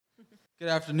Good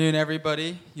afternoon,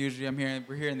 everybody. Usually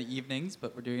we're here in the evenings,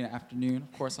 but we're doing an afternoon,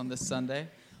 of course, on this Sunday.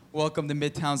 Welcome to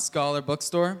Midtown Scholar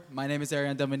Bookstore. My name is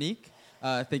Ariane Dominique.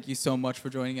 Thank you so much for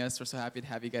joining us. We're so happy to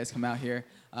have you guys come out here.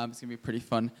 It's going to be a pretty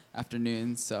fun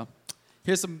afternoon. So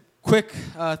here's some quick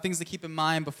things to keep in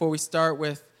mind before we start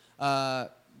with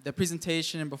the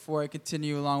presentation and before I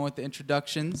continue along with the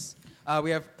introductions.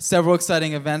 We have several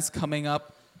exciting events coming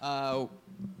up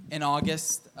in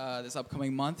August, this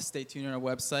upcoming month. Stay tuned on our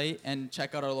website and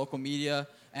check out our local media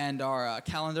and our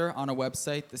calendar on our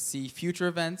website to see future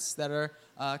events that are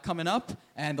coming up,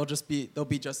 and they'll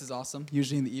be just as awesome,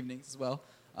 usually in the evenings as well.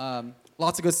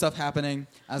 Lots of good stuff happening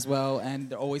as well, and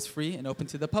they're always free and open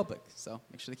to the public, so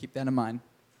make sure to keep that in mind.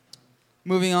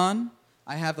 Moving on,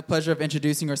 I have the pleasure of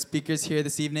introducing our speakers here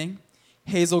this evening.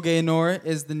 Hazel Gaynor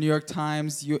is the New York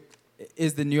Times,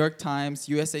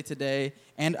 USA Today,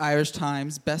 and Irish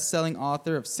Times best-selling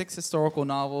author of 6 historical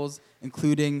novels,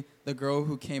 including The Girl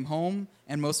Who Came Home,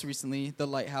 and most recently, The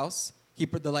Lighthouse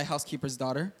Keeper's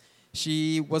Daughter.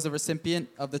 She was a recipient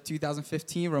of the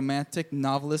 2015 Romantic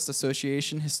Novelist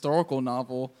Association Historical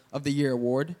Novel of the Year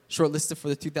Award, shortlisted for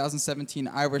the 2017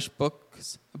 Irish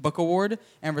Book Award,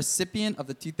 and recipient of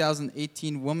the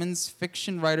 2018 Women's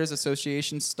Fiction Writers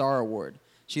Association Star Award.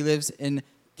 She lives in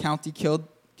County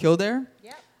Kildare,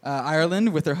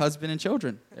 Ireland, with her husband and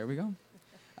children. There we go.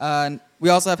 We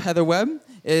also have Heather Webb,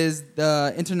 is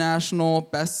the international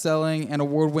best-selling and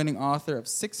award-winning author of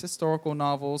 6 historical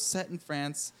novels set in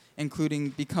France, including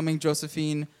Becoming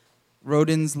Josephine,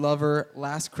 Rodin's Lover,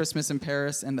 Last Christmas in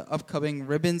Paris, and the upcoming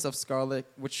Ribbons of Scarlet,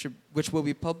 which will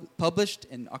be published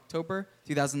in October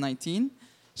 2019.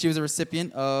 She was a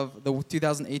recipient of the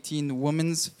 2018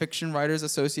 Women's Fiction Writers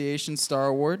Association Star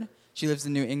Award. She lives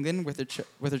in New England with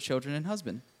her children and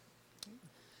husband.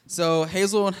 So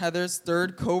Hazel and Heather's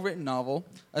third co-written novel,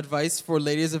 Advice for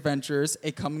Ladies Adventurers,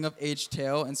 a coming-of-age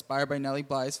tale inspired by Nellie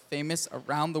Bly's famous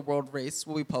around-the-world race,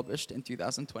 will be published in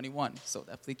 2021. So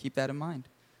definitely keep that in mind.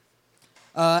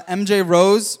 MJ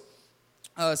Rose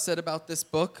said about this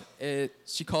book,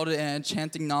 she called it an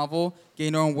enchanting novel.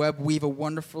 Gaynor and Webb weave a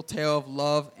wonderful tale of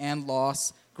love and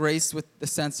loss, graced with the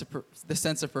sense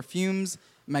of perfumes,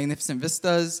 magnificent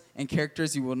vistas, and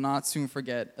characters you will not soon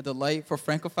forget. A delight for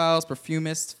francophiles,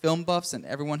 perfumists, film buffs, and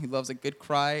everyone who loves a good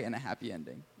cry and a happy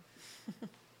ending.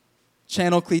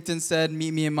 Channel Cleaton said,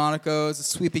 Meet Me in Monaco is a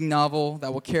sweeping novel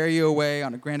that will carry you away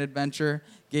on a grand adventure.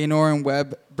 Gaynor and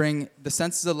Webb bring the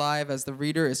senses alive as the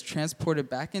reader is transported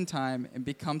back in time and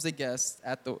becomes a guest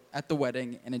at the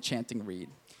wedding, an enchanting read.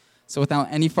 So without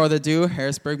any further ado,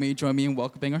 Harrisburg, may you join me in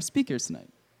welcoming our speakers tonight.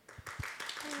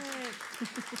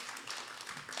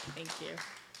 Thank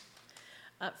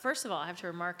you. First of all, I have to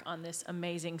remark on this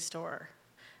amazing store.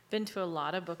 Been to a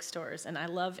lot of bookstores, and I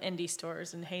love indie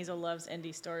stores, and Hazel loves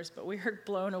indie stores, but we were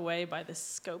blown away by the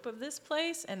scope of this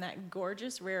place and that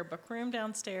gorgeous, rare book room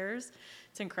downstairs.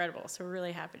 It's incredible, so we're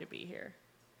really happy to be here.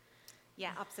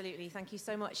 Yeah, absolutely. Thank you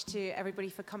so much to everybody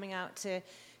for coming out to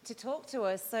talk to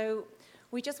us. So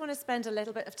we just want to spend a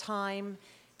little bit of time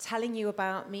telling you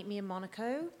about Meet Me in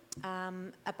Monaco,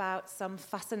 about some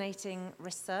fascinating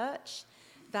research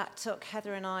that took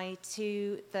Heather and I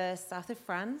to the south of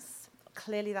France.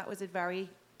 Clearly, that was a very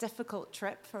difficult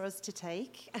trip for us to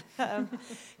take,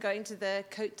 going to the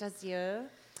Côte d'Azur,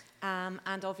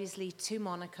 and obviously to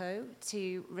Monaco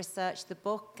to research the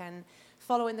book and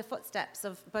follow in the footsteps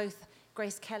of both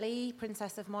Grace Kelly,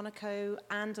 Princess of Monaco,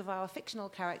 and of our fictional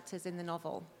characters in the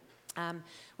novel,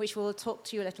 which we'll talk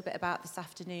to you a little bit about this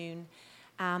afternoon.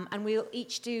 And we'll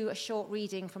each do a short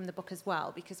reading from the book as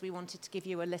well, because we wanted to give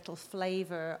you a little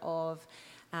flavor of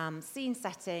scene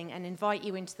setting and invite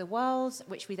you into the world,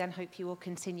 which we then hope you will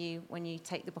continue when you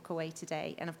take the book away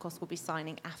today. And of course, we'll be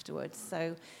signing afterwards.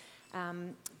 So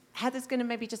Heather's going to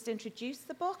maybe just introduce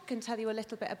the book and tell you a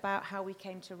little bit about how we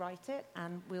came to write it,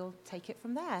 and we'll take it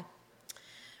from there.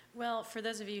 Well, for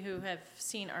those of you who have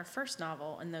seen our first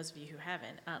novel, and those of you who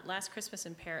haven't, Last Christmas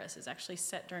in Paris is actually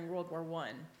set during World War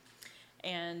I.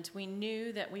 And we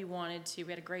knew that we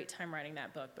had a great time writing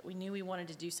that book, but we knew we wanted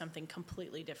to do something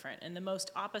completely different. And the most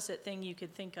opposite thing you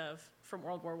could think of from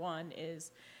World War I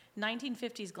is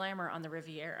 1950s glamour on the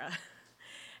Riviera.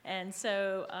 And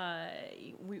so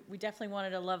we definitely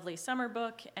wanted a lovely summer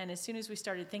book, and as soon as we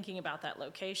started thinking about that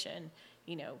location,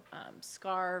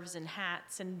 scarves and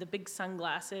hats and the big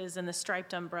sunglasses and the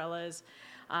striped umbrellas,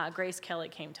 Grace Kelly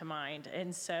came to mind.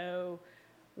 And so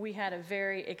we had a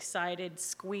very excited,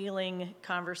 squealing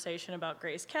conversation about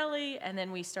Grace Kelly, and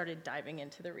then we started diving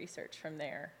into the research from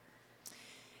there.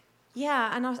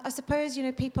 Yeah, and I suppose,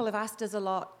 people have asked us a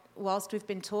lot whilst we've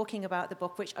been talking about the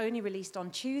book, which only released on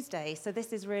Tuesday. So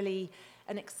this is really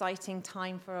an exciting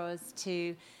time for us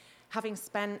to, having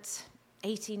spent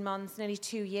 18 months, nearly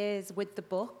 2 years with the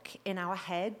book in our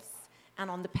heads and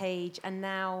on the page, and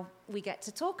now we get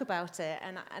to talk about it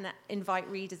and invite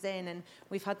readers in, and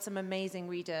we've had some amazing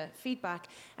reader feedback.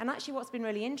 And actually what's been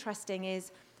really interesting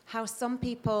is how some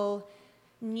people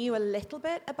knew a little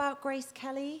bit about Grace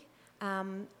Kelly,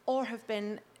 or have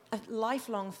been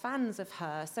lifelong fans of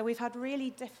her. So we've had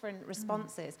really different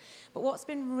responses. But what's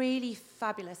been really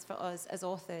fabulous for us as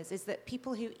authors is that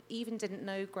people who even didn't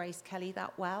know Grace Kelly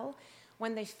that well,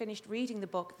 when they finished reading the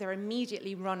book, they're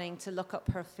immediately running to look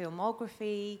up her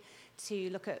filmography, to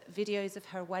look at videos of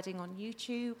her wedding on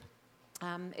YouTube.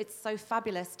 It's so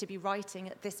fabulous to be writing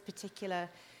at this particular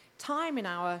time in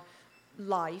our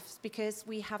lives because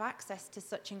we have access to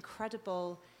such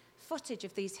incredible footage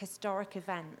of these historic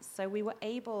events. So we were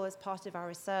able, as part of our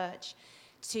research,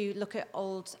 to look at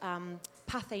old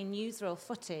Pathé newsreel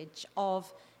footage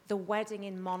of the wedding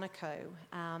in Monaco.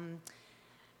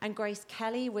 And Grace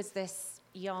Kelly was this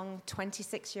young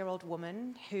 26-year-old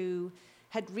woman who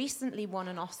had recently won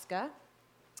an Oscar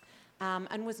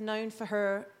and was known for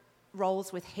her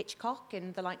roles with Hitchcock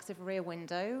in the likes of Rear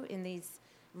Window, in these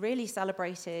really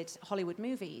celebrated Hollywood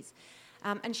movies.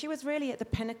 And she was really at the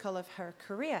pinnacle of her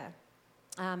career.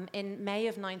 In May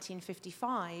of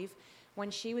 1955, when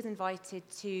she was invited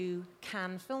to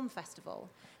Cannes Film Festival.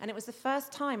 And it was the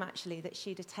first time, actually, that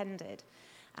she'd attended.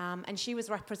 And she was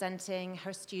representing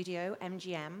her studio,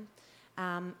 MGM.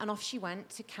 And off she went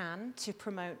to Cannes to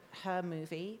promote her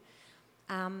movie.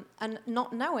 And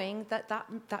not knowing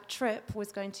that trip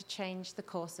was going to change the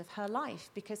course of her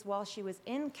life. Because while she was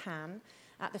in Cannes,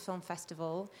 at the film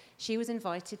festival, she was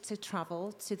invited to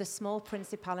travel to the small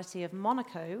principality of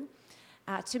Monaco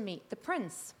to meet the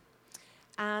prince.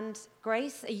 And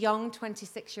Grace, a young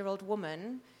 26-year-old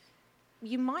woman,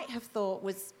 you might have thought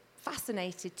was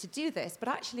fascinated to do this, but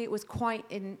actually it was quite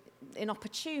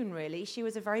inopportune, really. She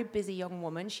was a very busy young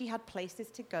woman. She had places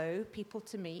to go, people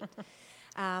to meet.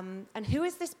 And who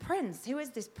is this prince? Who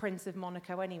is this Prince of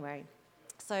Monaco anyway?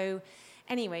 So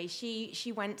anyway,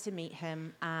 she went to meet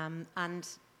him, and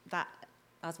that,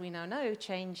 as we now know,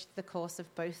 changed the course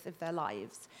of both of their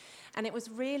lives. And it was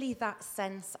really that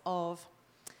sense of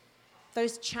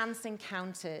those chance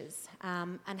encounters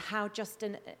and how just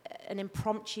an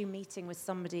impromptu meeting with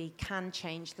somebody can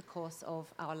change the course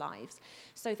of our lives.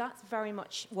 So that's very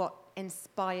much what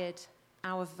inspired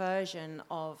our version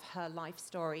of her life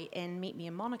story in Meet Me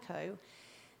in Monaco.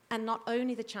 And not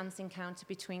only the chance encounter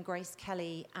between Grace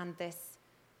Kelly and this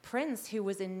prince who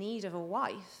was in need of a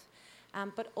wife,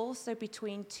 but also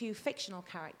between two fictional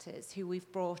characters who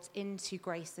we've brought into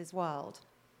Grace's world.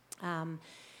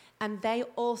 And they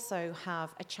also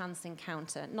have a chance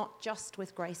encounter, not just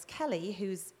with Grace Kelly,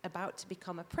 who's about to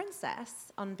become a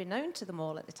princess, unbeknown to them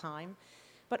all at the time,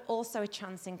 but also a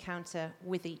chance encounter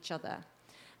with each other.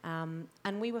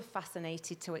 And we were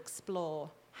fascinated to explore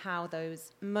how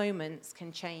those moments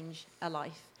can change a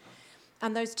life.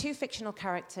 And those two fictional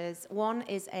characters, one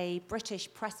is a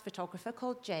British press photographer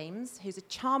called James, who's a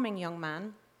charming young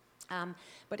man,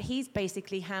 but he's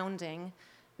basically hounding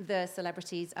the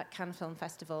celebrities at Cannes Film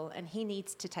Festival, and he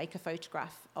needs to take a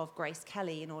photograph of Grace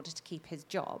Kelly in order to keep his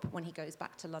job when he goes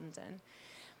back to London.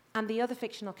 And the other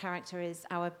fictional character is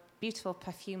our beautiful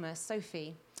perfumer,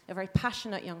 Sophie, a very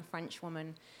passionate young French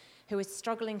woman who is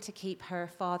struggling to keep her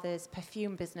father's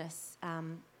perfume business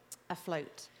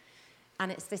afloat.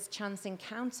 And it's this chance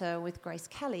encounter with Grace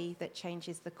Kelly that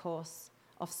changes the course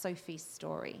of Sophie's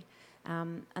story.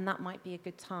 And that might be a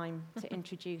good time to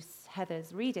introduce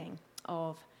Heather's reading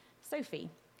of Sophie.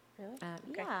 Really? Okay.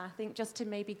 Yeah, I think just to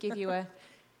maybe give you a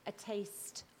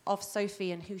taste of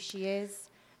Sophie and who she is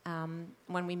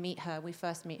when we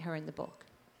first meet her in the book.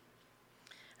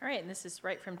 All right, and this is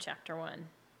right from chapter 1.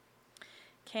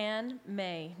 Cannes,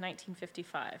 May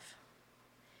 1955.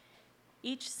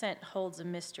 Each scent holds a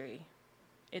mystery,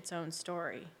 its own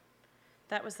story.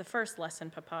 That was the first lesson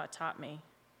Papa taught me.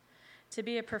 To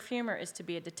be a perfumer is to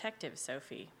be a detective,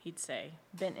 Sophie, he'd say,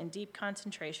 bent in deep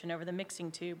concentration over the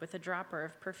mixing tube with a dropper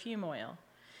of perfume oil.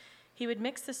 He would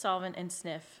mix the solvent and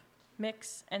sniff,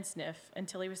 mix and sniff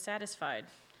until he was satisfied.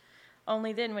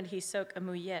 Only then would he soak a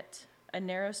mouillette, a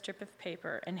narrow strip of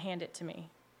paper, and hand it to me.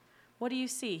 What do you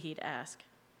see, he'd ask.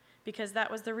 Because that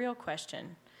was the real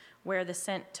question, where the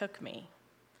scent took me.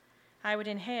 I would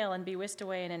inhale and be whisked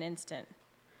away in an instant.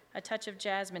 A touch of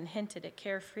jasmine hinted at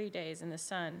carefree days in the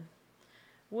sun.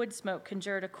 Wood smoke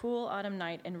conjured a cool autumn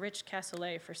night and rich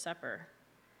cassoulet for supper.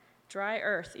 Dry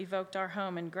earth evoked our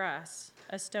home and grass,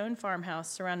 a stone farmhouse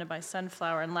surrounded by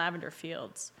sunflower and lavender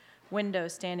fields,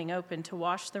 windows standing open to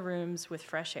wash the rooms with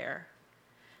fresh air.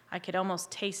 I could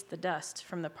almost taste the dust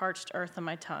from the parched earth on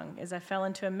my tongue as I fell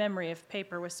into a memory of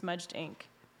paper with smudged ink,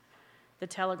 the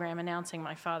telegram announcing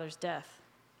my father's death.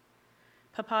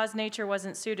 Papa's nature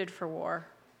wasn't suited for war.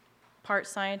 Part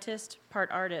scientist,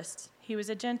 part artist, he was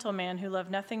a gentleman who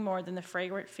loved nothing more than the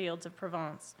fragrant fields of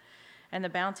Provence and the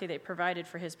bounty they provided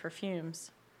for his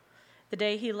perfumes. The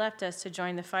day he left us to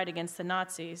join the fight against the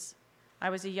Nazis, I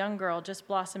was a young girl just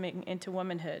blossoming into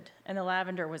womanhood, and the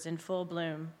lavender was in full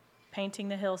bloom, painting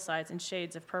the hillsides in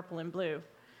shades of purple and blue.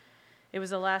 It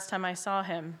was the last time I saw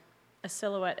him, a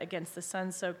silhouette against the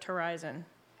sun-soaked horizon.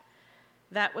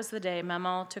 That was the day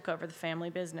Maman took over the family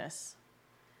business,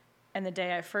 and the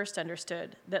day I first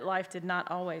understood that life did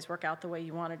not always work out the way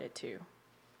you wanted it to.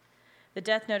 The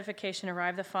death notification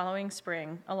arrived the following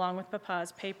spring, along with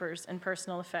Papa's papers and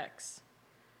personal effects.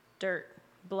 Dirt,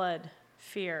 blood,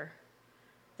 fear,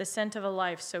 the scent of a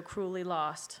life so cruelly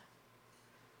lost.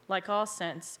 Like all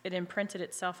scents, it imprinted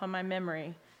itself on my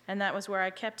memory, and that was where I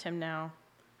kept him now,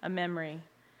 a memory,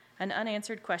 an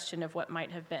unanswered question of what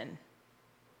might have been.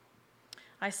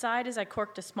 I sighed as I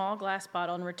corked a small glass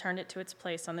bottle and returned it to its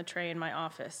place on the tray in my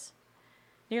office.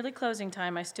 Nearly closing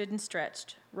time, I stood and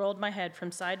stretched, rolled my head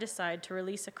from side to side to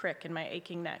release a crick in my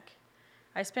aching neck.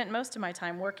 I spent most of my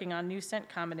time working on new scent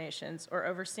combinations or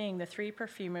overseeing the 3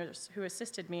 perfumers who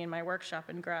assisted me in my workshop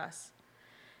in Grasse.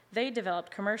 They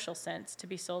developed commercial scents to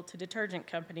be sold to detergent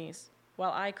companies,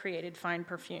 while I created fine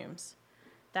perfumes.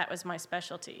 That was my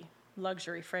specialty,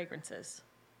 luxury fragrances.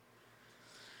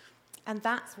 And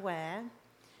that's where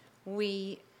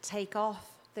we take off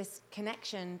this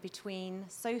connection between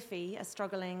Sophie, a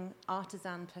struggling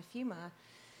artisan perfumer,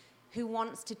 who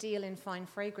wants to deal in fine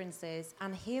fragrances,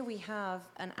 and here we have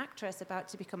an actress about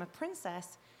to become a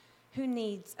princess who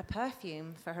needs a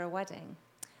perfume for her wedding,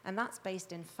 and that's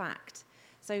based in fact.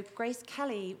 So Grace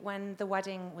Kelly, when the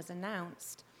wedding was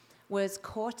announced, was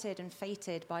courted and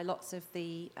feted by lots of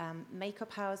the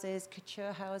makeup houses,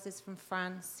 couture houses from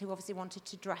France, who obviously wanted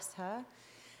to dress her,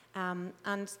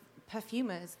 and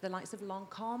perfumers, the likes of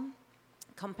Lancôme,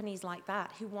 companies like that,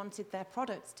 who wanted their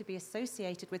products to be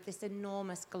associated with this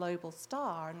enormous global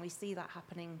star, and we see that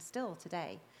happening still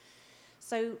today.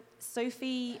 So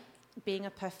Sophie, being a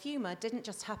perfumer, didn't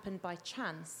just happen by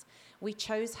chance. We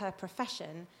chose her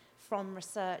profession from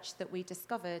research that we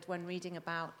discovered when reading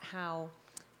about how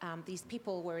these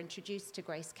people were introduced to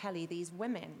Grace Kelly, these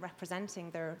women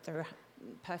representing their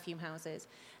perfume houses,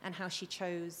 and how she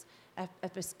chose a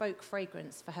bespoke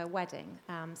fragrance for her wedding.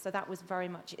 So that was very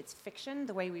much, it's fiction,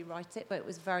 the way we write it, but it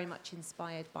was very much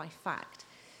inspired by fact.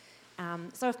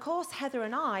 So of course, Heather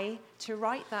and I, to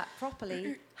write that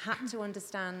properly, had to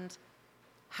understand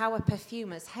how a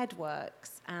perfumer's head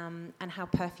works and how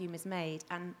perfume is made.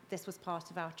 And this was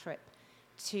part of our trip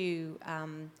to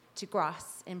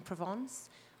Grasse in Provence,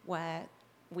 where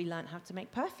we learned how to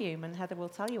make perfume, and Heather will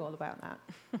tell you all about that.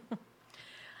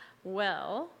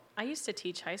 Well, I used to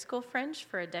teach high school French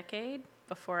for a decade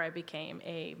before I became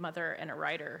a mother and a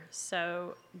writer.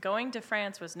 So going to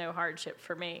France was no hardship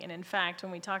for me. And in fact,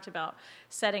 when we talked about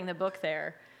setting the book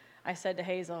there, I said to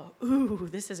Hazel, ooh,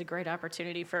 this is a great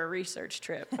opportunity for a research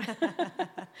trip.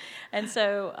 And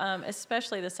so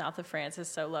especially the south of France is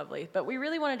so lovely. But we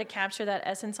really wanted to capture that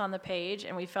essence on the page,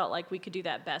 and we felt like we could do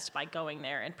that best by going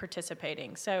there and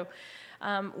participating. So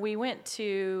we went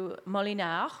to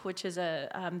Molinard, which is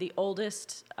the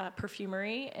oldest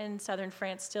perfumery in southern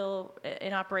France, still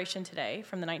in operation today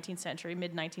from the 19th century,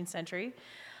 mid-19th century.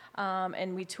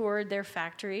 And we toured their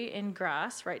factory in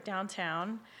Grasse, right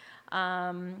downtown.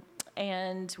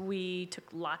 And we took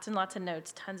lots and lots of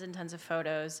notes, tons and tons of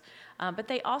photos. But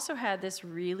they also had this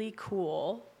really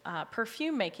cool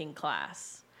perfume making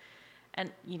class.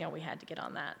 And, we had to get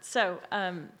on that. So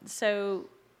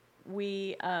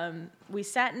we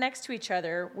sat next to each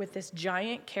other with this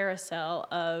giant carousel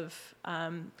of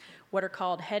what are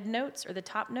called head notes, or the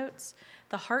top notes,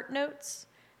 the heart notes,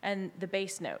 and the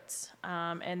base notes.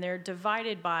 And they're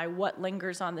divided by what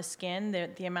lingers on the skin,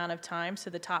 the amount of time. So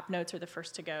the top notes are the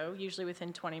first to go, usually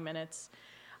within 20 minutes.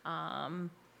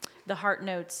 The heart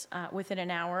notes within an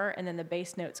hour, and then the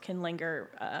base notes can linger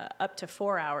up to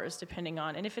 4 hours, depending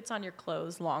on, and if it's on your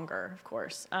clothes, longer, of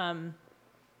course.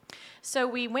 So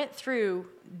we went through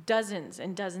dozens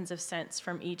and dozens of scents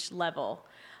from each level.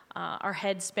 Our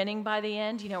head spinning by the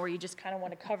end, where you just kind of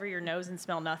want to cover your nose and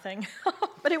smell nothing.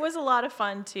 But it was a lot of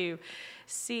fun to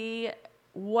see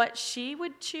what she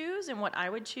would choose and what I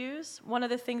would choose. One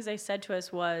of the things they said to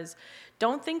us was,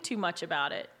 don't think too much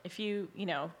about it. If you,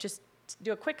 just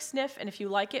do a quick sniff, and if you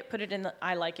like it, put it in the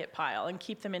I like it pile and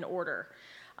keep them in order.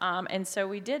 And so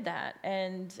we did that.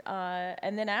 And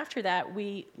then after that,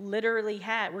 we literally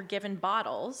were given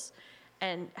bottles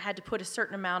and had to put a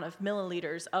certain amount of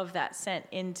milliliters of that scent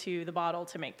into the bottle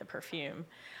to make the perfume.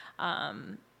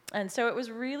 And so it was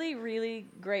really, really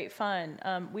great fun.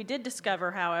 We did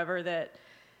discover, however, that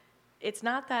it's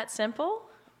not that simple.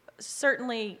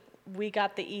 Certainly, we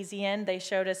got the easy end. They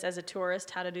showed us as a tourist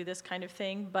how to do this kind of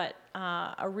thing, but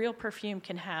a real perfume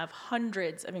can have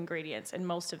hundreds of ingredients, and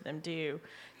most of them do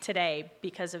today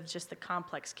because of just the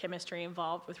complex chemistry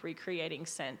involved with recreating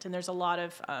scent. And there's a lot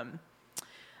of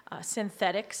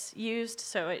synthetics used,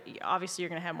 so obviously you're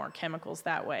going to have more chemicals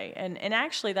that way. And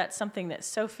actually, that's something that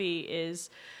Sophie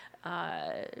is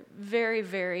very,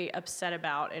 very upset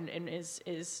about, and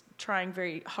is trying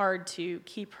very hard to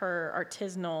keep her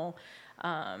artisanal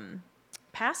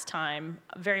pastime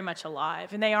very much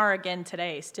alive. And they are again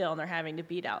today still, and they're having to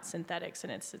beat out synthetics,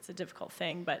 and it's a difficult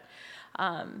thing. But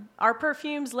our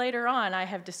perfumes later on, I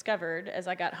have discovered as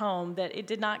I got home that it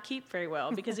did not keep very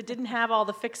well because it didn't have all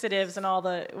the fixatives and all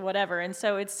the whatever. And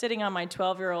so it's sitting on my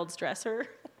 12-year-old's dresser.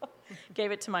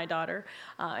 Gave it to my daughter,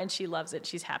 and she loves it.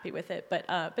 She's happy with it. But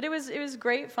it was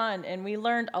great fun, and we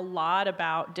learned a lot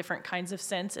about different kinds of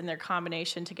scents and their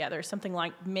combination together. Something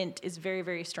like mint is very,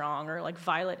 very strong, or like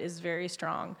violet is very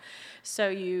strong. So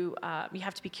you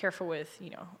have to be careful with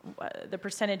the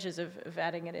percentages of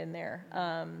adding it in there.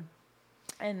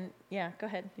 And yeah, go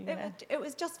ahead. It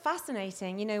was just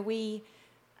fascinating.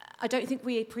 I don't think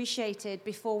we appreciated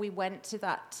before we went to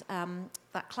that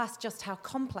class just how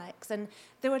complex. And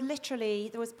there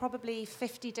was probably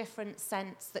 50 different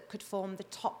scents that could form the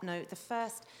top note, the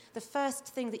first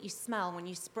thing that you smell when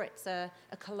you spritz a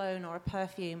cologne or a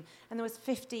perfume. And there was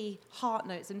 50 heart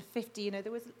notes and 50,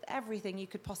 there was everything you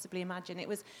could possibly imagine. It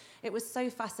was so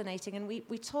fascinating. And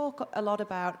we talk a lot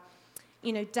about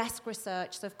desk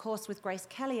research. So, of course, with Grace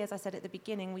Kelly, as I said at the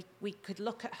beginning, we could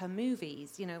look at her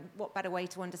movies, what better way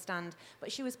to understand.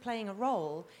 But she was playing a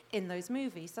role in those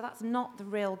movies, so that's not the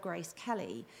real Grace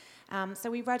Kelly. So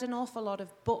we read an awful lot of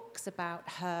books about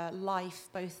her life,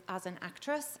 both as an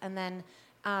actress and then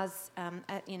as,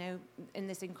 in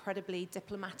this incredibly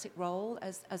diplomatic role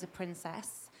as a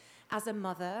princess, as a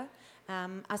mother,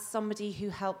 as somebody who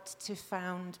helped to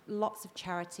found lots of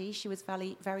charity. She was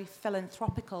very, very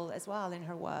philanthropical as well in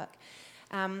her work.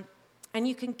 And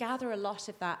you can gather a lot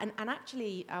of that. And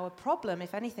actually, our problem,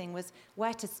 if anything, was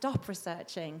where to stop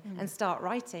researching and start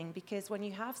writing. Because when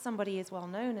you have somebody as well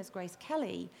known as Grace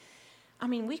Kelly,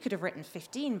 we could have written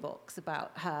 15 books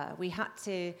about her. We had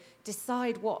to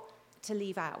decide what to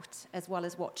leave out as well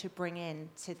as what to bring in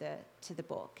to the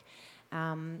book.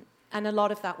 And a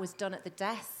lot of that was done at the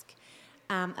desk.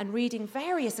 And reading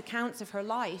various accounts of her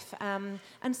life, and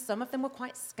some of them were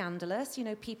quite scandalous.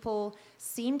 People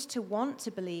seemed to want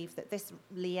to believe that this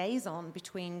liaison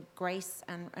between Grace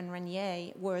and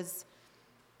Renier was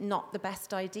not the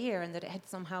best idea, and that it had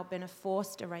somehow been a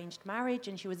forced arranged marriage,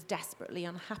 and she was desperately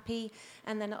unhappy.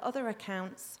 And then other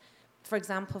accounts, for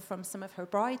example, from some of her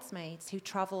bridesmaids who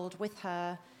traveled with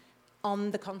her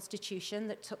on the Constitution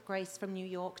that took Grace from New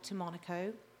York to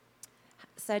Monaco,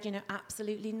 said,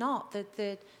 absolutely not.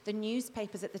 The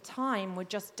newspapers at the time were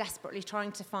just desperately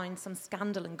trying to find some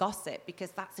scandal and gossip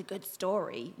because that's a good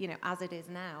story, as it is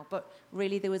now. But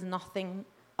really there was nothing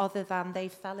other than they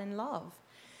fell in love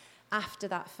after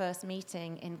that first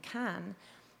meeting in Cannes.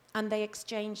 And they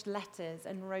exchanged letters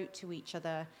and wrote to each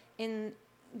other in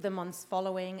the months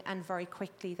following, and very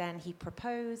quickly then he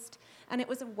proposed, and it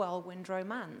was a whirlwind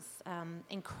romance,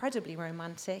 incredibly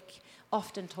romantic,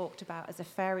 often talked about as a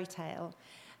fairy tale.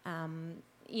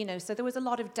 So there was a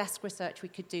lot of desk research we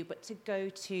could do, but to go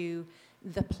to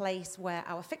the place where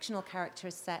our fictional character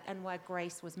is set and where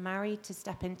Grace was married, to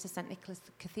step into St. Nicholas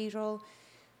Cathedral,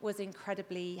 was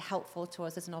incredibly helpful to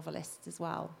us as novelists as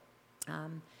well.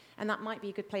 And that might be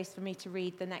a good place for me to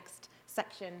read the next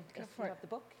section of the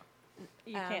book.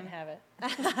 You can't have it.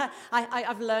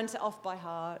 I've learned it off by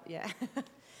heart, yeah.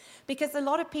 Because a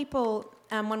lot of people,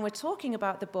 when we're talking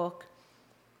about the book,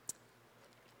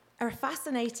 are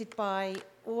fascinated by,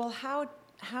 well,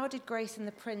 how did Grace and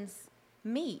the Prince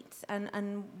meet?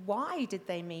 And why did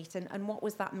they meet? And what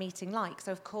was that meeting like?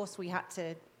 So, of course, we had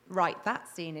to write that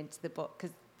scene into the book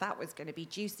because that was going to be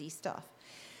juicy stuff.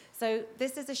 So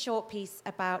this is a short piece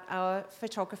about our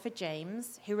photographer,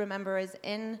 James, who, remember, is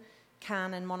in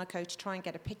Cannes and Monaco to try and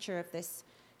get a picture of this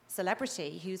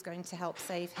celebrity who's going to help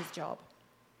save his job.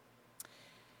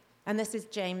 And this is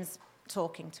James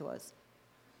talking to us.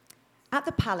 At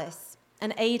the palace,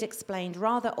 an aide explained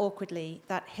rather awkwardly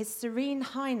that His Serene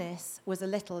Highness was a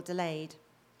little delayed.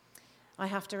 I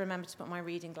have to remember to put my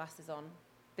reading glasses on.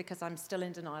 because I'm still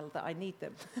in denial that I need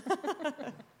them.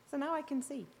 So now I can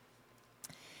see.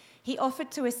 He offered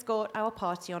to escort our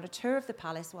party on a tour of the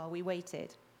palace while we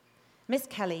waited. Miss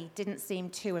Kelly didn't seem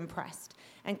too impressed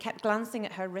and kept glancing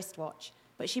at her wristwatch,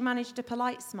 but she managed a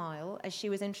polite smile as she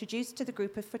was introduced to the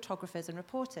group of photographers and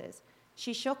reporters.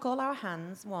 She shook all our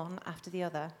hands, one after the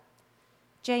other.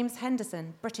 "James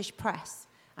Henderson, British Press,"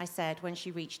 I said when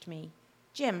she reached me.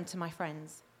 "Jim" to my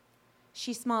friends.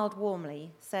 She smiled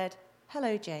warmly, said,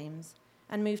 "Hello, James,"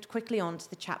 and moved quickly on to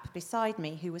the chap beside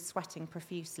me who was sweating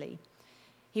profusely.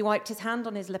 He wiped his hand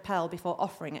on his lapel before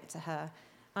offering it to her.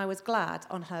 I was glad,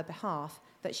 on her behalf,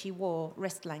 that she wore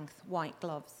wrist-length white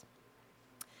gloves.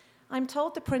 "I'm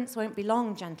told the prince won't be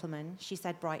long, gentlemen," she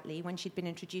said brightly when she'd been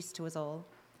introduced to us all.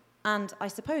 "And I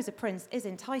suppose a prince is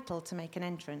entitled to make an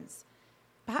entrance.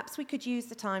 Perhaps we could use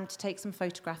the time to take some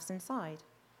photographs inside."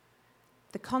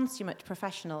 The consummate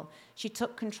professional, she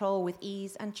took control with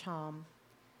ease and charm.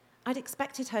 I'd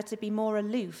expected her to be more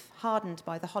aloof, hardened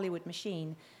by the Hollywood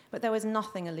machine, but there was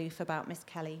nothing aloof about Miss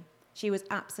Kelly. She was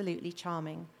absolutely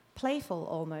charming, playful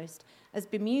almost, as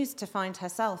bemused to find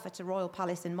herself at a royal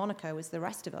palace in Monaco as the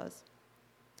rest of us.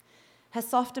 Her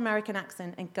soft American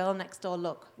accent and girl-next-door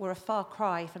look were a far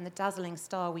cry from the dazzling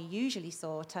star we usually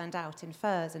saw turned out in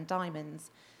furs and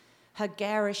diamonds. Her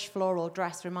garish floral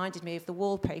dress reminded me of the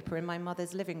wallpaper in my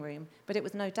mother's living room, but it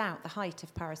was no doubt the height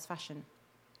of Paris fashion.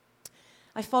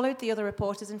 I followed the other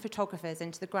reporters and photographers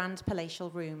into the grand palatial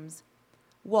rooms.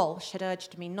 Walsh had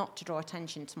urged me not to draw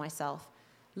attention to myself.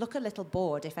 "Look a little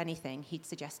bored, if anything," he'd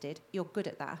suggested. "You're good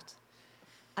at that."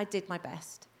 I did my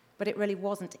best, but it really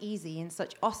wasn't easy in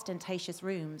such ostentatious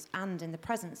rooms and in the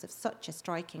presence of such a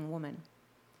striking woman.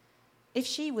 If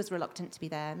she was reluctant to be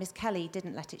there, Miss Kelly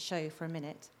didn't let it show for a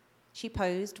minute. She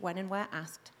posed when and where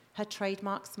asked, her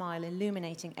trademark smile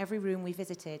illuminating every room we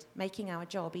visited, making our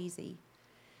job easy.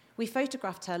 We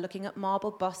photographed her looking at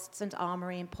marble busts and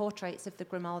armory and portraits of the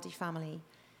Grimaldi family.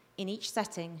 In each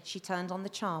setting, she turned on the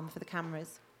charm for the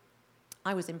cameras.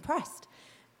 I was impressed,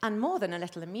 and more than a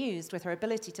little amused with her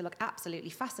ability to look absolutely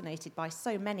fascinated by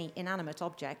so many inanimate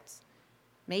objects.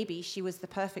 Maybe she was the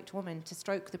perfect woman to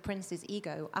stroke the prince's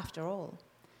ego after all.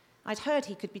 I'd heard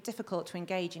he could be difficult to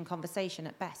engage in conversation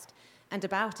at best, and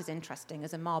about as interesting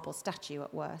as a marble statue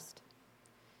at worst.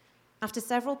 After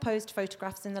several posed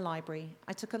photographs in the library,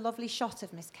 I took a lovely shot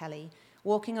of Miss Kelly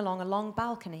walking along a long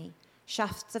balcony,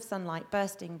 shafts of sunlight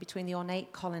bursting between the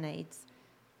ornate colonnades.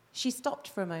 She stopped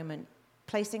for a moment,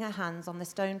 placing her hands on the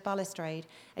stone balustrade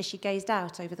as she gazed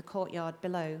out over the courtyard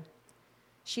below.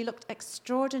 She looked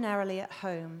extraordinarily at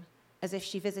home, as if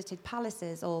she visited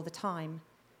palaces all the time.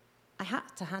 I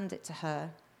had to hand it to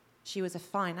her. She was a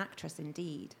fine actress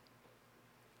indeed.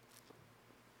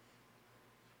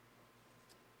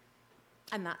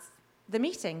 And that's the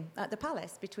meeting at the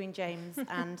palace between James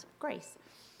and Grace.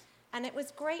 And it was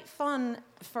great fun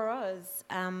for us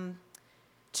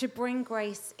to bring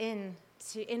Grace in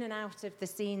and out of the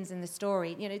scenes in the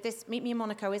story. You know, this Meet Me in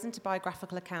Monaco isn't a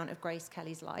biographical account of Grace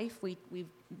Kelly's life. We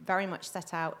very much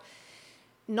set out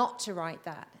not to write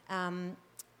that.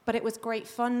 But it was great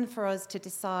fun for us to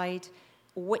decide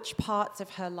which parts of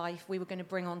her life we were going to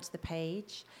bring onto the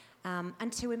page,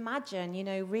 and to imagine, you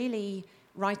know, really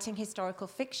writing historical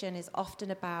fiction is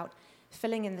often about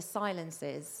filling in the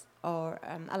silences or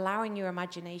allowing your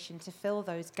imagination to fill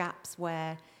those gaps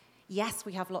where, yes,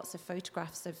 we have lots of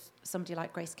photographs of somebody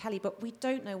like Grace Kelly, but we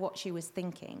don't know what she was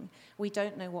thinking. We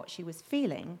don't know what she was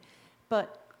feeling.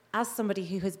 But as somebody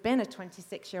who has been a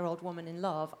 26-year-old woman in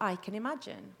love, I can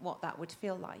imagine what that would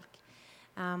feel like.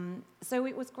 So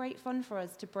it was great fun for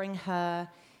us to bring her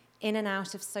in and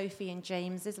out of Sophie and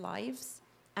James's lives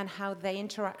and how they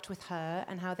interact with her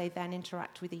and how they then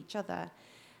interact with each other.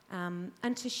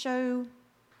 And to show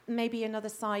maybe another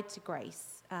side to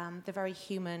Grace, the very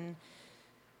human,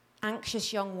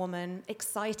 anxious young woman,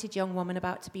 excited young woman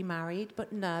about to be married,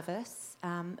 but nervous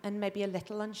and maybe a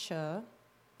little unsure.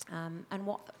 And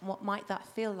what might that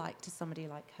feel like to somebody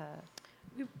like her?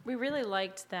 We really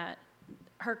liked that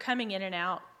her coming in and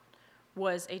out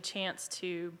was a chance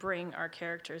to bring our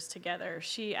characters together.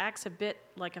 She acts a bit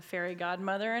like a fairy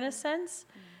godmother in a sense.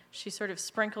 Mm. She sort of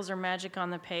sprinkles her magic on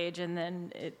the page, and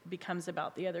then it becomes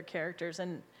about the other characters.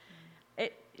 And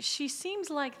she seems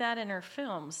like that in her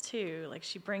films, too. Like,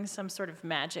 she brings some sort of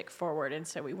magic forward, and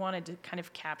so we wanted to kind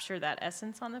of capture that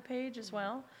essence on the page as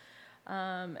well.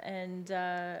 And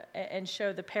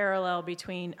show the parallel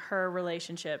between her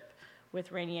relationship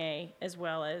with Rainier as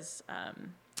well as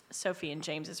Sophie and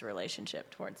James's relationship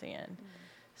towards the end.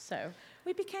 So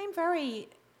we became very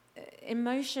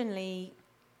emotionally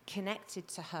connected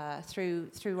to her through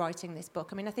writing this book.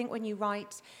 I mean, I think when you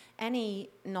write any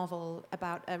novel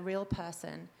about a real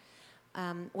person,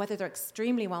 whether they're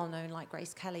extremely well known like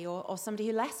Grace Kelly or somebody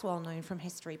who less well known from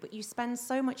history, but you spend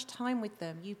so much time with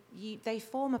them, they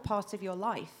form a part of your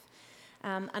life.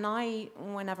 And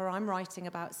whenever I'm writing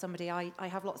about somebody, I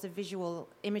have lots of visual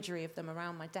imagery of them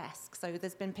around my desk. So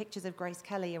there's been pictures of Grace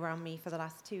Kelly around me for the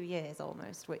last 2 years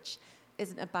almost, which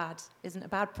isn't a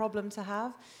bad problem to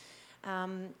have.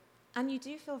 And you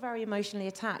do feel very emotionally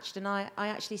attached. And I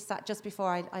actually sat just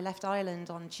before I left Ireland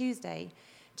on Tuesday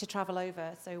to travel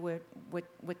over. So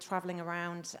we're traveling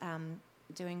around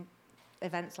doing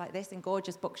events like this in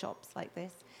gorgeous bookshops like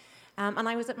this. And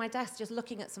I was at my desk just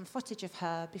looking at some footage of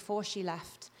her before she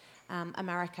left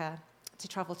America to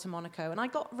travel to Monaco. And I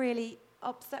got really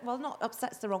upset. Well, not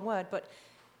upset's the wrong word, but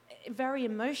very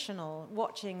emotional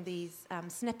watching these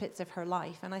snippets of her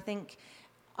life. And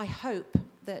I hope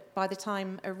that by the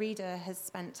time a reader has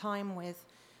spent time with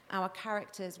our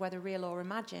characters, whether real or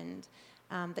imagined,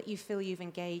 that you feel you've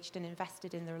engaged and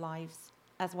invested in their lives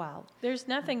as well. There's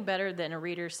nothing better than a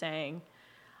reader saying,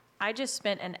 I just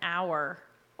spent an hour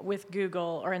with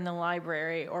Google or in the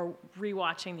library or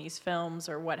rewatching these films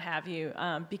or what have you,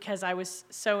 because I was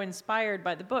so inspired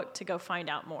by the book to go find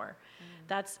out more.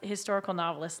 That's historical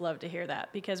novelists love to hear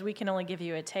that, because we can only give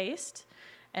you a taste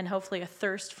and hopefully a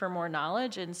thirst for more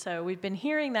knowledge. And so we've been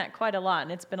hearing that quite a lot,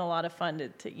 and it's been a lot of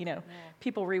fun to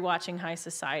people rewatching High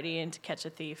Society and To Catch a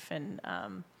Thief and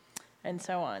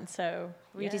so on. So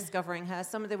rediscovering her.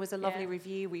 There was a lovely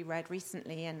review we read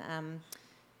recently, and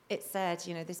it said,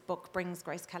 this book brings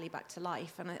Grace Kelly back to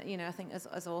life. And I think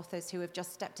as authors who have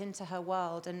just stepped into her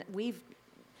world, and we've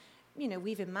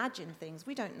imagined things.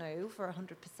 We don't know for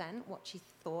 100% what she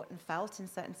thought and felt in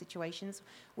certain situations.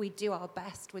 We do our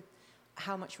best with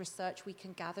how much research we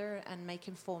can gather and make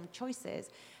informed choices.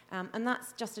 And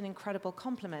that's just an incredible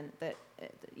compliment that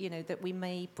we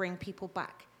may bring people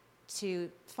back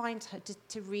to find her,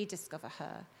 to rediscover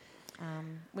her,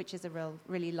 which is a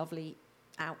really lovely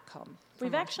outcome.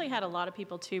 We've actually had a lot of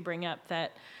people too bring up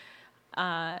that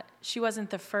she wasn't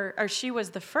the first, or she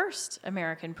was the first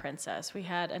American princess. We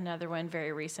had another one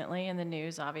very recently in the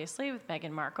news, obviously, with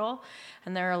Meghan Markle,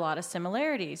 and there are a lot of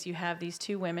similarities. You have these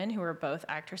two women who are both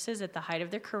actresses at the height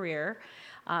of their career,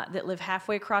 that live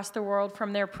halfway across the world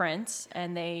from their prince,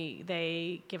 and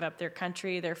they give up their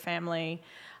country, their family,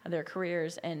 their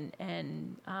careers, and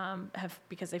have,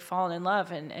 because they've fallen in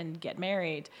love and get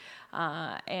married,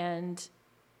 and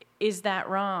is that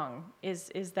wrong?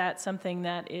 Is that something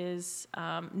that is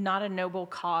not a noble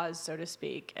cause, so to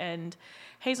speak? And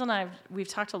Hazel and we've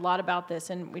talked a lot about this,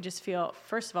 and we just feel,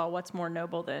 first of all, what's more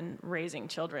noble than raising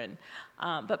children?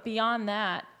 But beyond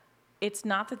that, it's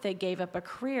not that they gave up a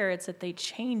career, it's that they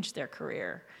changed their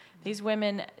career. These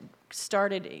women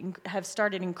have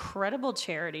started incredible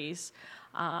charities,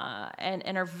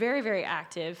 and are very, very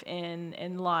active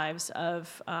in lives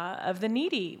of the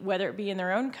needy, whether it be in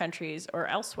their own countries or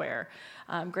elsewhere.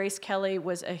 Grace Kelly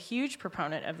was a huge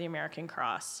proponent of the American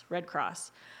Red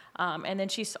Cross. And then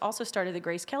she also started the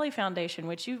Grace Kelly Foundation,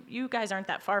 which you guys aren't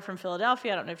that far from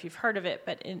Philadelphia. I don't know if you've heard of it,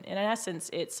 but in essence,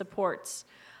 it supports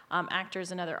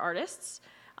actors and other artists.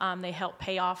 They help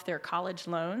pay off their college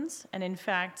loans. And in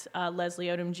fact, Leslie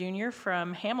Odom Jr.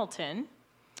 from Hamilton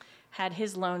had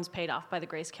his loans paid off by the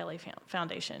Grace Kelly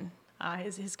Foundation,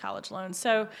 his college loans.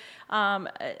 So a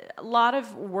lot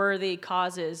of worthy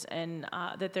causes and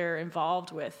that they're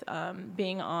involved with,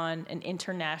 being on an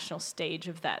international stage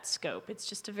of that scope. It's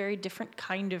just a very different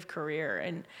kind of career.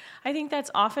 And I think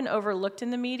that's often overlooked in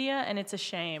the media, and it's a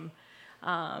shame.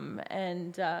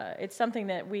 It's something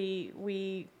that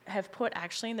we have put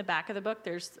actually in the back of the book.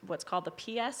 There's what's called the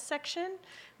PS section.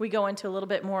 We go into a little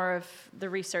bit more of the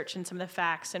research and some of the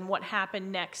facts and what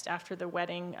happened next after the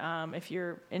wedding, if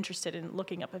you're interested in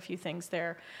looking up a few things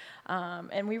there.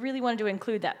 And we really wanted to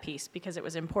include that piece because it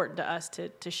was important to us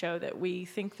to show that we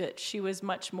think that she was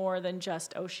much more than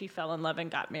just, she fell in love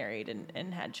and got married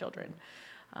and had children.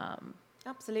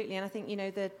 Absolutely, and I think,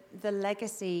 the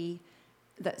legacy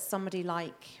that somebody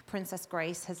like Princess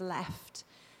Grace has left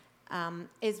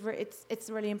it's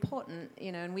really important,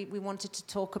 and we wanted to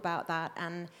talk about that.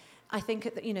 And I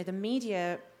think the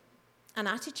media and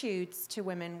attitudes to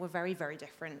women were very, very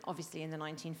different, obviously, in the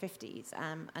 1950s.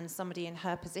 And somebody in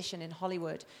her position in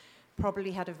Hollywood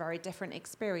probably had a very different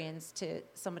experience to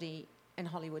somebody in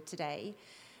Hollywood today.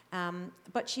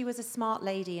 But she was a smart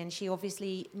lady, and she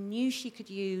obviously knew she could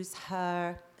use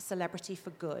her celebrity for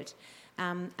good.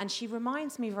 And she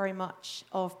reminds me very much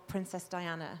of Princess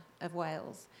Diana of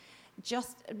Wales,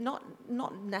 just not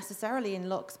necessarily in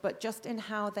looks, but just in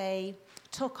how they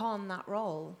took on that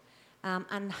role.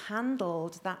 and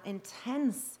handled that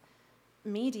intense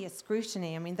media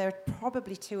scrutiny. I mean, they're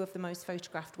probably two of the most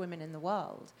photographed women in the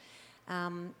world.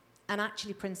 And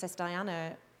actually, Princess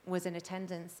Diana was in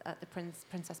attendance at the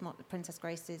Princess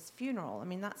Grace's funeral. I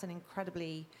mean, that's an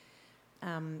incredibly,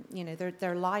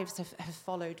 their lives have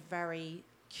followed very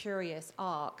curious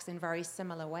arcs in very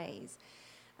similar ways.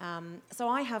 So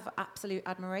I have absolute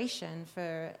admiration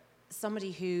for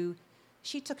somebody who,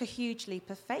 she took a huge leap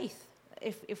of faith.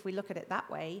 If we look at it that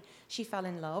way, she fell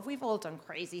in love. We've all done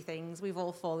crazy things. We've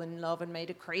all fallen in love and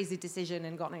made a crazy decision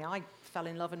and I fell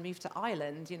in love and moved to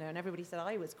Ireland, and everybody said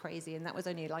I was crazy, and that was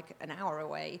only like an hour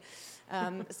away.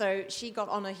 So she got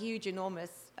on a huge,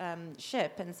 enormous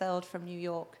ship and sailed from New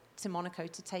York to Monaco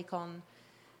to take on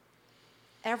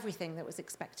everything that was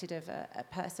expected of a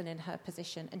person in her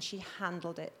position, and she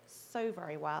handled it so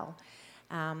very well.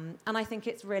 And I think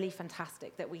it's really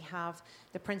fantastic that we have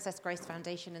the Princess Grace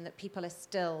Foundation and that people are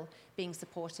still being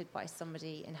supported by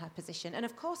somebody in her position. And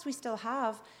of course, we still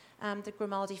have the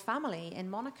Grimaldi family in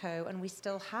Monaco, and we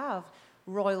still have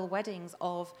royal weddings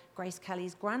of Grace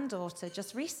Kelly's granddaughter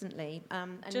just recently.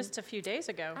 And just a few days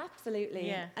ago. Absolutely.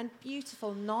 Yeah. And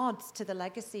beautiful nods to the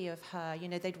legacy of her.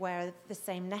 They'd wear the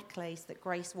same necklace that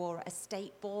Grace wore at a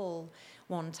state ball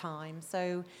one time.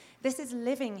 So this is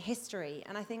living history.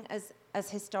 And I think as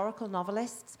historical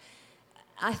novelists,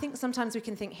 I think sometimes we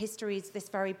can think history is this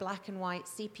very black and white,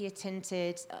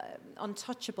 sepia-tinted,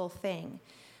 untouchable thing.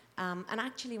 And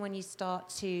actually, when you start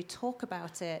to talk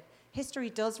about it, history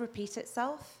does repeat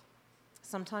itself.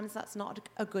 Sometimes that's not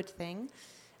a good thing.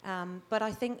 But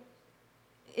I think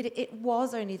it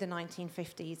was only the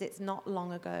 1950s. It's not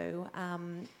long ago.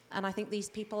 And I think these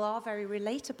people are very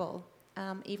relatable,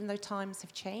 even though times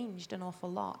have changed an awful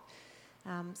lot.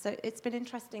 So it's been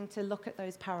interesting to look at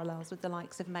those parallels with the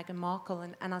likes of Meghan Markle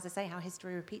and as I say, how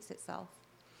history repeats itself.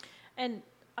 And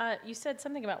you said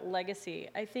something about legacy.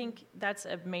 I think that's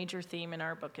a major theme in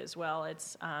our book as well.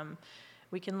 It's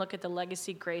we can look at the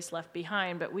legacy Grace left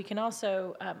behind, but we can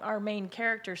also, our main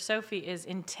character, Sophie, is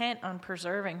intent on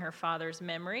preserving her father's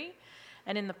memory,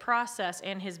 and in the process,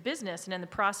 and his business, and in the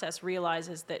process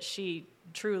realizes that she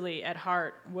truly, at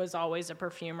heart, was always a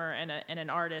perfumer and an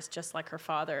artist, just like her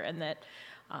father, and that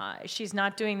she's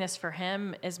not doing this for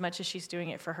him as much as she's doing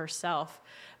it for herself,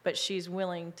 but she's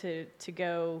willing to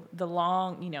go the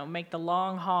long, make the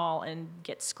long haul and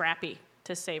get scrappy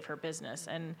to save her business.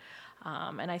 And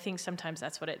I think sometimes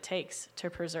that's what it takes to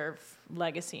preserve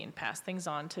legacy and pass things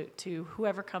on to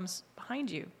whoever comes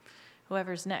behind you,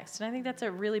 whoever's next. And I think that's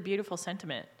a really beautiful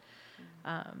sentiment.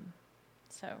 Yeah,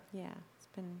 it's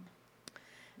been important.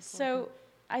 So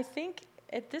I think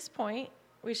at this point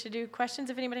we should do questions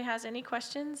if anybody has any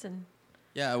questions.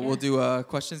 Yeah, we'll do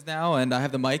questions now, and I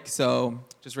have the mic, so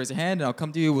just raise a hand and I'll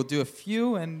come to you. We'll do a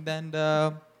few, and then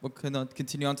we'll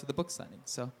continue on to the book signing.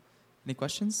 So any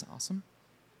questions? Awesome.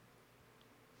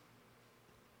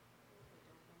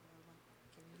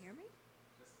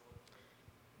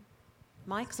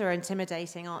 Mics are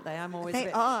intimidating, aren't they?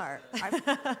 They are.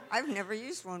 I've never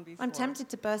used one before. I'm tempted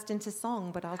to burst into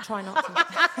song, but I'll try not to.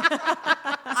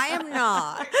 I am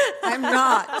not. I'm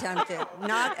not tempted.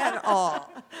 Not at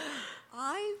all.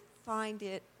 I find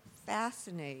it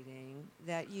fascinating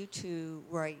that you two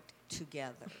write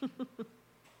together.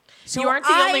 So you aren't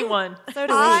the only one. So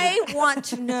do we. I want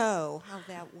to know how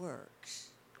that works.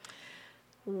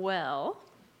 Well,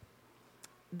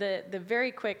 the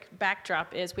very quick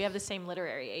backdrop is we have the same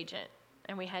literary agent,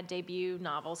 and we had debut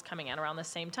novels coming out around the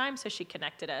same time, so she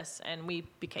connected us, and we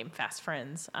became fast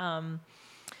friends.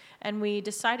 And we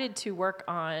decided to work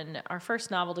on our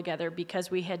first novel together because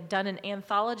we had done an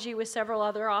anthology with several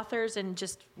other authors, and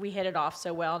just we hit it off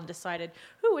so well and decided,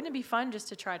 wouldn't it be fun just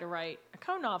to try to write a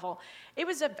co-novel? It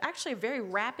was actually a very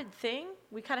rapid thing.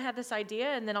 We kind of had this idea,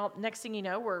 and then next thing you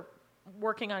know, we're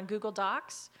working on Google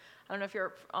Docs. I don't know if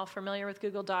you're all familiar with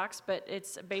Google Docs, but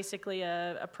it's basically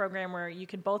a program where you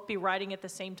can both be writing at the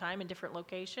same time in different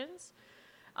locations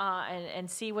and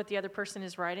see what the other person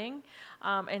is writing.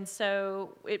 And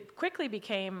so it quickly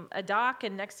became a doc,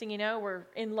 and next thing you know, we're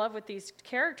in love with these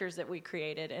characters that we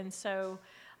created. And so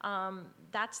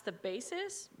that's the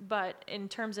basis, but in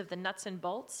terms of the nuts and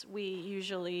bolts, we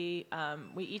usually,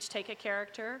 we each take a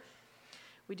character.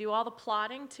 We do all the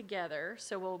plotting together,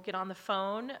 so we'll get on the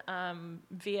phone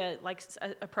via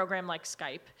a program like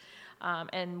Skype,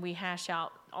 and we hash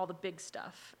out all the big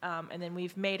stuff. And then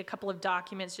we've made a couple of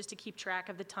documents just to keep track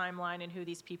of the timeline and who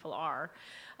these people are.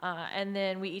 And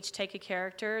then we each take a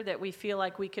character that we feel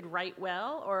like we could write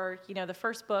well, or, the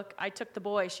first book, I took the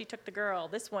boy, she took the girl.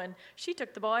 This one, she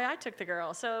took the boy, I took the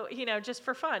girl. So, just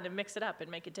for fun, to mix it up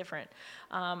and make it different.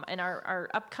 And our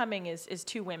upcoming is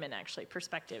 2 women, actually,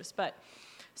 perspectives. But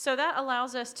so that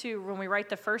allows us to, when we write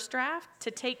the first draft,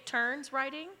 to take turns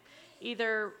writing.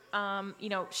 Either,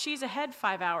 she's ahead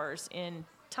 5 hours in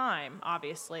time,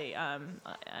 obviously.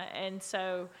 And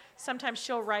so sometimes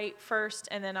she'll write first,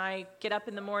 and then I get up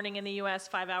in the morning in the U.S.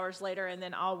 5 hours later, and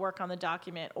then I'll work on the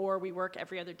document, or we work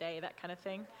every other day, that kind of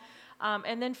thing.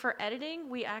 And then for editing,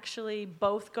 we actually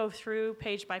both go through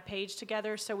page by page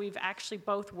together, so we've actually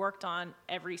both worked on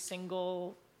every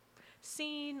single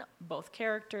scene, both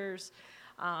characters,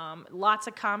 lots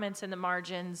of comments in the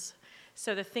margins.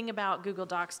 So the thing about Google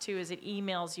Docs, too, is it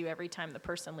emails you every time the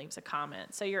person leaves a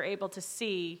comment. So you're able to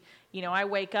see, I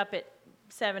wake up at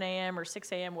 7 a.m. or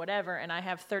 6 a.m., whatever, and I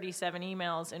have 37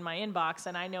 emails in my inbox,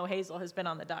 and I know Hazel has been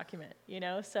on the document,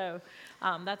 So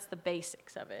that's the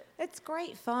basics of it. It's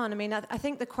great fun. I mean, I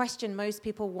think the question most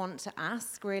people want to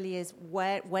ask really is,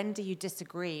 when do you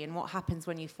disagree, and what happens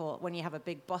when you have a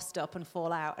big bust up and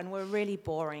fall out? And we're really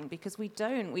boring because we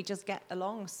don't. We just get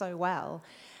along so well.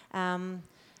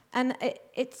 And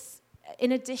it's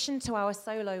in addition to our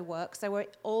solo work, so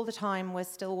we're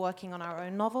still working on our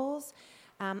own novels.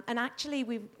 And actually,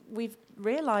 we've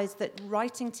realized that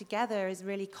writing together is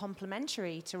really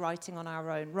complementary to writing on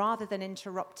our own, rather than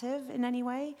interruptive in any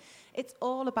way. It's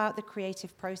all about the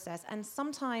creative process. And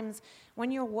sometimes when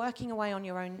you're working away on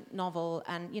your own novel,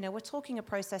 and we're talking a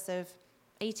process of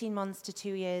 18 months to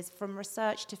 2 years from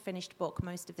research to finished book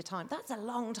most of the time. That's a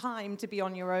long time to be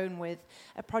on your own with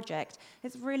a project.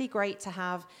 It's really great to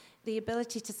have the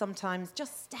ability to sometimes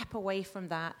just step away from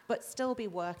that, but still be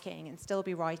working and still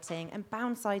be writing and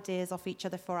bounce ideas off each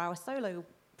other for our solo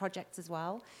projects as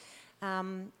well.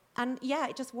 And yeah,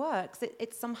 it just works.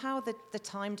 It's somehow the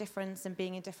time difference and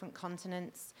being in different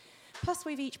continents. Plus,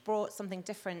 we've each brought something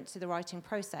different to the writing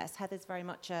process. Heather's very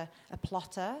much a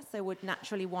plotter, so would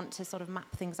naturally want to sort of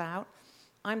map things out.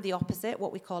 I'm the opposite,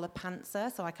 what we call a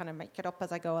pantser, so I kind of make it up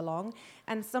as I go along.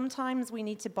 And sometimes we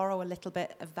need to borrow a little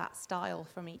bit of that style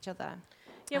from each other.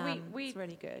 Yeah, it's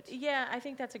really good. Yeah, I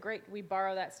think that's we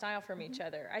borrow that style from each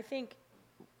other. I think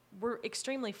we're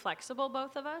extremely flexible,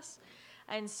 both of us.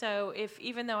 And so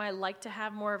even though I like to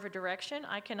have more of a direction,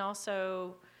 I can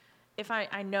also, if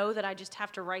I know that I just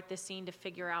have to write this scene to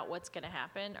figure out what's going to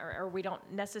happen, or we don't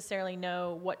necessarily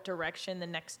know what direction the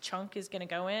next chunk is going to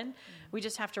go in, we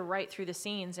just have to write through the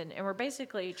scenes, and we're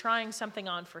basically trying something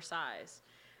on for size.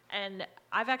 And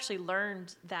I've actually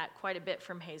learned that quite a bit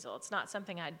from Hazel. It's not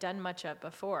something I'd done much of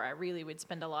before. I really would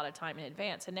spend a lot of time in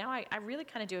advance. And now I really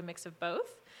kind of do a mix of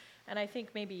both. And I think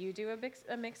maybe you do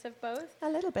a mix of both. A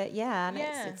little bit, yeah. And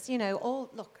it's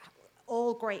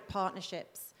all great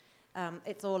partnerships.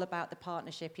 It's all about the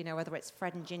partnership, whether it's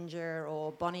Fred and Ginger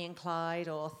or Bonnie and Clyde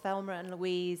or Thelma and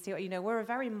Louise. We're a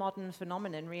very modern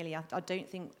phenomenon, really. I don't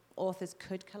think authors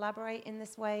could collaborate in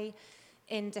this way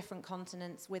in different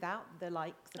continents without the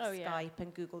likes of Skype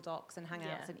and Google Docs and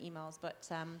Hangouts and emails. But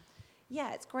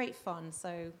it's great fun.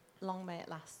 So long may it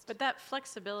last. But that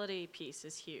flexibility piece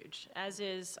is huge, as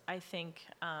is, I think,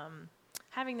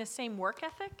 having the same work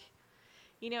ethic.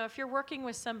 If you're working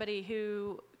with somebody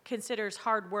who considers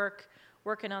hard work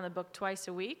working on the book twice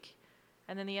a week,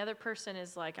 and then the other person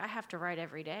is like, I have to write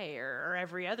every day or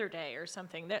every other day or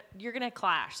something, that you're going to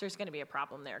clash. There's going to be a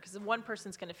problem there, because one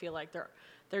person's going to feel like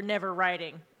they're never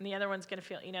writing, and the other one's going to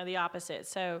feel the opposite.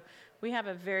 So we have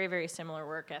a very, very similar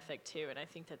work ethic too, and I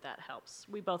think that helps.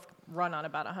 We both run on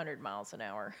about 100 miles an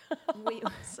hour.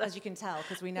 As you can tell,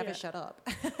 because we never shut up.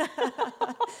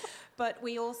 But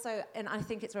we also, and I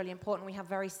think it's really important, we have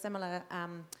very similar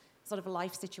sort of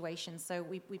life situations. So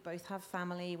we both have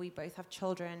family, we both have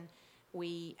children.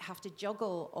 We have to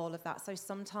juggle all of that. So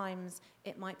sometimes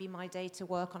it might be my day to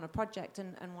work on a project,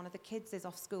 and one of the kids is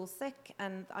off school sick,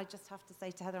 and I just have to say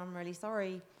to Heather, I'm really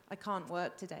sorry, I can't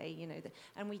work today,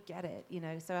 and we get it,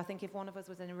 So I think if one of us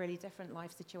was in a really different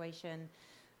life situation,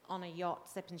 on a yacht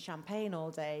sipping champagne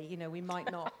all day, we might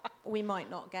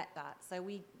not get that. So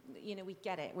we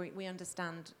get it. We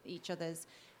understand each other's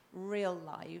real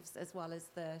lives as well as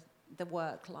the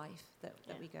work life that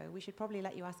we go. We should probably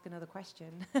let you ask another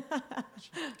question.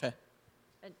 Okay.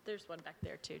 And there's one back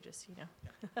there too, just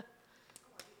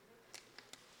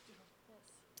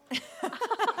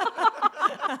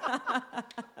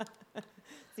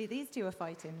See, these two are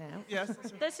fighting now. Yes.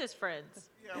 This is Friends.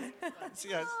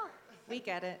 Yes. We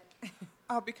get it.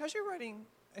 Because you're writing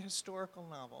a historical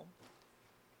novel,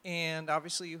 And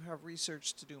obviously you have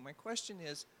research to do. My question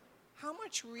is, how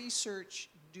much research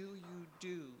do you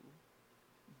do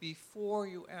before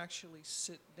you actually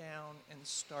sit down and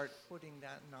start putting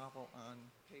that novel on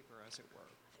paper, as it were?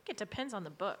 I think it depends on the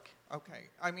book. Okay.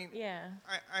 I mean, Yeah.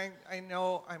 I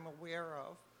know, I'm aware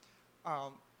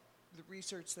of the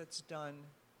research that's done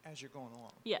as you're going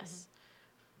along. Yes.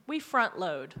 We front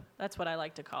load. That's what I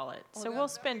like to call it. So we'll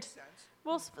spend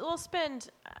we'll spend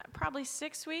probably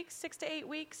 6 weeks, 6 to 8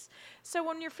 weeks. So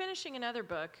when you're finishing another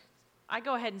book, I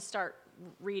go ahead and start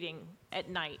reading at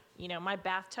night. You know, my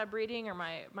bathtub reading or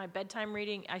my bedtime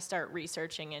reading, I start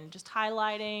researching and just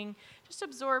highlighting, just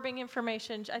absorbing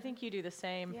information. I think you do the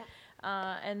same.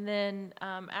 Yeah. And then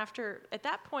at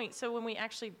that point, so when we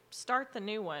actually start the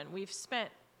new one, we've spent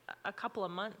a couple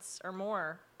of months or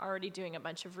more already doing a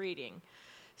bunch of reading.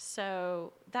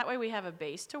 So that way we have a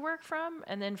base to work from,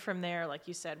 and then from there, like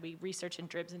you said, we research in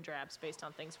dribs and drabs based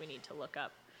on things we need to look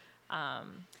up.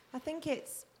 I think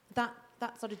it's that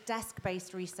sort of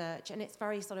desk-based research, and it's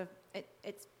very sort of,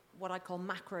 it's what I call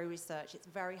macro research. It's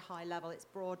very high level, it's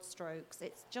broad strokes.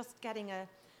 It's just getting a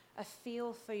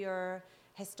feel for your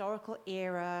historical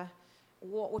era,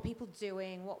 what were people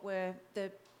doing, what were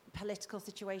the political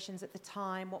situations at the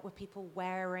time, what were people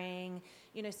wearing,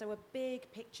 you know, so a big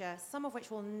picture, some of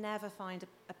which will never find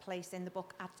a place in the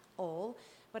book at all,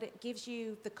 but it gives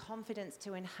you the confidence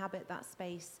to inhabit that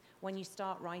space when you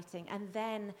start writing. And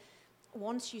then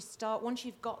once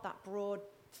you've got that broad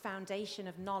foundation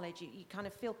of knowledge, you kind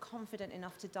of feel confident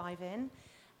enough to dive in.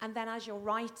 And then as you're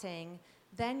writing,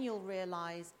 then you'll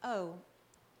realize, oh,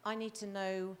 I need to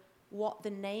know what the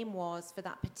name was for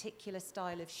that particular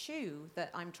style of shoe that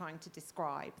I'm trying to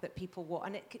describe that people wore,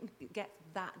 and it can get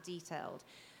that detailed.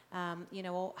 You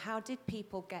know, or how did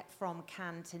people get from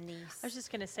Cannes to Nice? I was just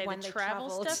going to say, when the they travel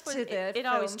travelled stuff, to the it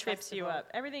always film trips you festival? up.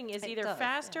 Everything is It either does,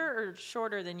 faster yeah. or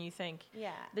shorter than you think.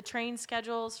 Yeah. The train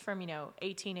schedules from,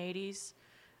 1880s,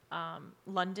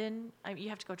 London, you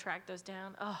have to go track those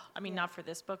down. Oh, Yeah. not for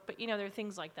this book, but, there are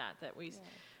things like that we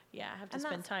have to And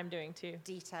spend that's time doing too.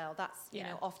 Detail. That's, you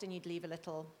Yeah. know, often you'd leave a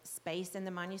little space in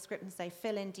the manuscript and say,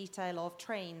 fill in detail of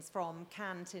trains from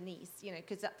Cannes to Nice, you know,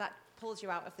 because that pulls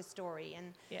you out of the story.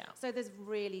 And Yeah. so there's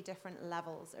really different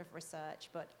levels of research,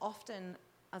 but often,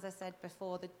 as I said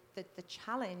before, the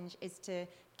challenge is to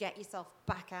get yourself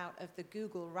back out of the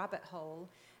Google rabbit hole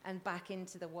and back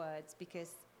into the words,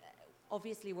 because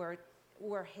obviously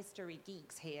we're history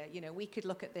geeks here. You know, we could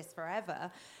look at this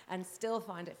forever and still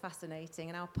find it fascinating,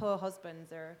 and our poor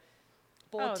husbands are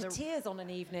bored to tears on an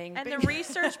evening. And the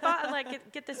research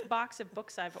get this box of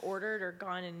books I've ordered or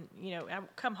gone and, I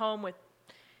come home with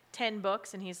 10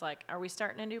 books, and he's like, are we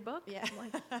starting a new book? Yeah. I'm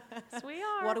like, yes, we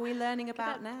are. What are we learning Look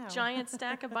about at that now? giant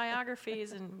stack of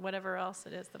biographies and whatever else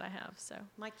it is that I have. So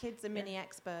My kids are mini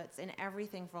experts in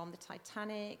everything from the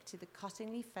Titanic to the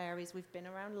Cottingley Ferries. We've been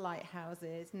around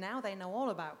lighthouses. Now they know all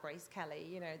about Grace Kelly.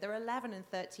 You know, they're 11 and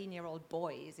 13-year-old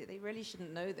boys. They really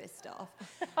shouldn't know this stuff.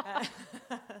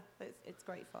 It's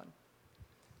great fun.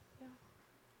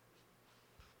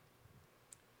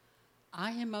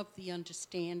 I am of the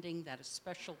understanding that a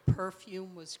special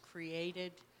perfume was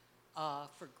created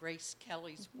for Grace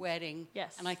Kelly's wedding.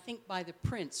 Yes. And I think by the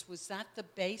prince. Was that the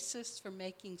basis for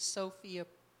making Sophie a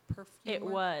perfumer? it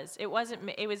was. It wasn't.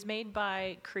 It was made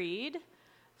by Creed.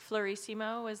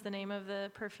 Florissimo was the name of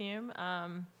the perfume.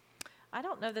 I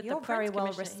don't know that You're the very Prince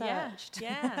well commissioned it. researched.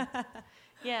 Yeah.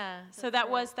 Yeah. So that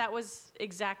was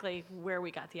exactly where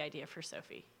we got the idea for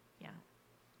Sophie. Yeah.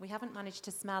 We haven't managed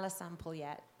to smell a sample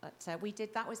yet, but we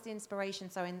did. That was the inspiration.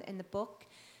 So in the book,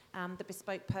 the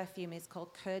bespoke perfume is called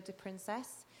Coeur de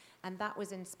Princesse, and that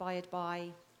was inspired by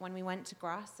when we went to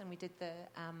Grasse and we did the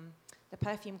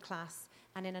perfume class,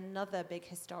 and in another big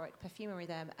historic perfumery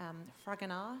there,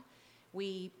 Fragonard,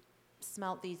 we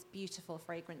smelt these beautiful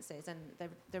fragrances, and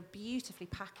they're beautifully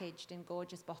packaged in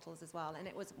gorgeous bottles as well. And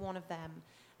it was one of them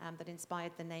that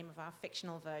inspired the name of our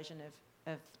fictional version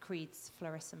of Creed's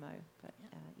Florissimo. But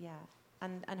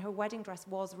and her wedding dress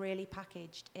was really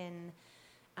packaged in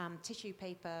tissue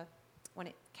paper. When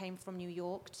it came from New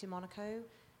York to Monaco,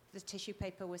 the tissue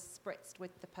paper was spritzed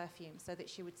with the perfume so that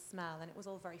she would smell, and it was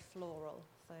all very floral.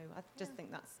 So I just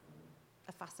think that's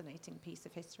a fascinating piece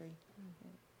of history.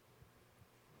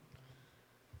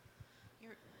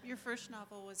 Your first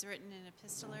novel was written in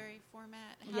epistolary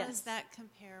format. How Yes. does that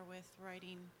compare with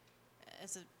writing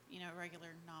as a regular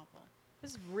novel? It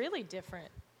was really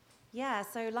different. Yeah,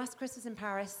 so Last Christmas in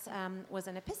Paris was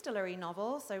an epistolary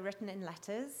novel, so written in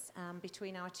letters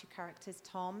between our two characters,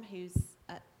 Tom, who's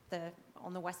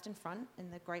on the Western Front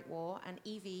in the Great War, and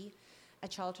Evie, a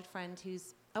childhood friend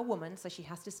who's a woman, so she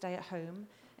has to stay at home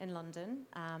in London.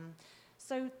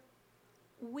 So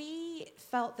we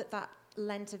felt that that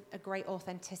lent a great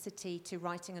authenticity to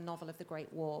writing a novel of the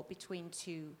Great War between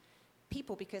two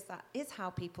people, because that is how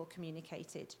people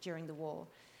communicated during the war.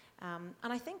 And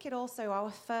I think it also,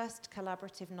 our first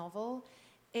collaborative novel,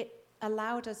 it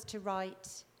allowed us to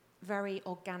write very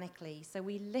organically. So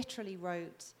we literally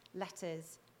wrote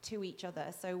letters to each other.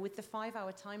 So with the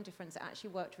 5-hour time difference, it actually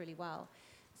worked really well.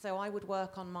 So I would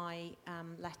work on my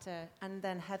letter, and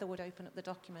then Heather would open up the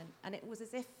document. And it was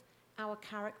as if our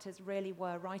characters really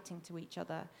were writing to each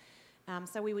other.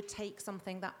 So we would take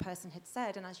something that person had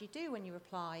said, and as you do when you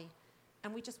reply,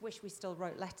 and we just wish we still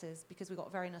wrote letters because we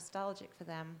got very nostalgic for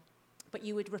them. But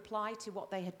you would reply to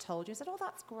what they had told you and said, oh,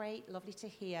 that's great, lovely to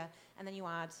hear. And then you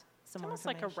add some It's more almost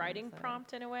like a information, writing so-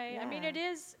 prompt in a way. I mean, Yeah.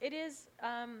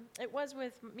 it was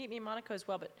with Meet Me in Monaco as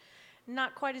well, but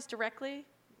not quite as directly,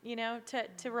 you know,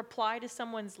 to reply to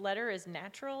someone's letter is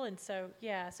natural. And so,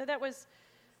 yeah, so that was,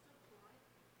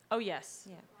 oh, yes.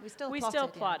 Yeah, we still Still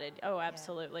yeah. plotted. Oh,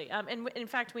 absolutely. And in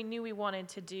fact, we knew we wanted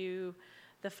to do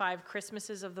the 5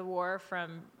 Christmases of the war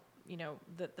from, you know,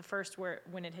 the first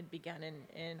when it had begun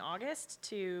in August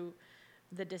to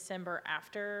the December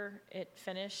after it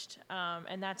finished.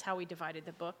 And that's how we divided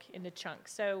the book into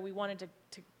chunks. So we wanted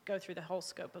to go through the whole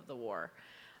scope of the war.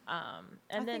 And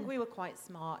I then think we were quite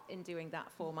smart in doing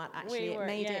that format, actually. We were,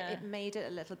 It made it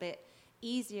a little bit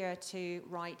easier to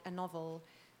write a novel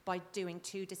by doing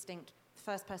 2 distinct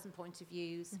first-person point of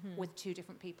views with 2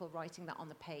 different people writing that on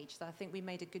the page. So I think we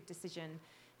made a good decision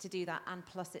to do that, and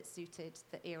plus it suited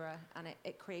the era, and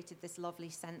it created this lovely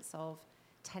sense of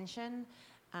tension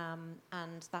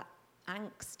and that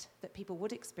angst that people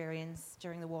would experience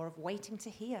during the war of waiting to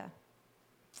hear.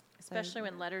 especially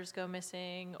when letters go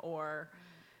missing or,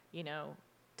 you know,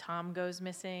 Tom goes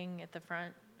missing at the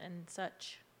front and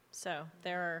such. So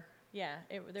there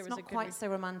was It's a not good quite so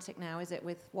romantic now, is it,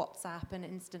 with WhatsApp and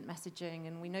instant messaging,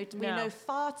 and we know No.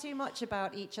 far too much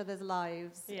about each other's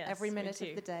lives Yes, every we minute do.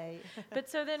 of the day. But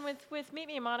so then with Meet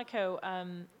Me in Monaco,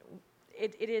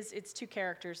 it's 2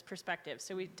 characters' perspectives.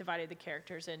 So we divided the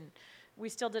characters, and we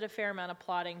still did a fair amount of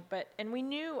plotting. And we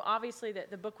knew obviously that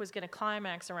the book was going to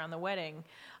climax around the wedding,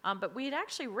 but we had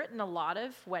actually written a lot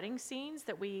of wedding scenes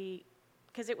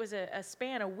because it was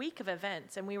a week of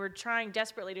events, and we were trying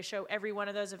desperately to show every one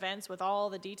of those events with all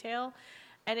the detail,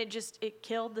 and it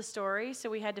killed the story. So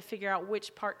we had to figure out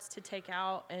which parts to take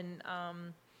out,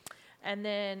 and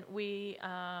then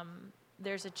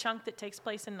there's a chunk that takes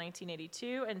place in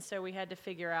 1982, and so we had to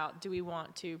figure out, do we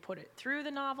want to put it through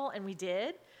the novel? And we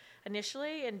did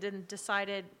initially, and then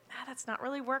decided, that's not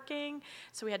really working,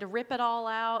 so we had to rip it all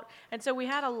out. And so we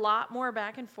had a lot more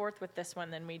back and forth with this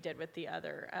one than we did with the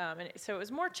other. So it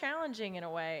was more challenging in a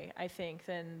way, I think,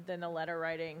 than the letter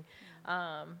writing.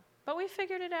 But we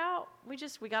figured it out.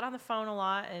 We got on the phone a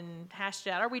lot and hashed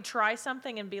it out. Or we'd try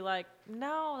something and be like,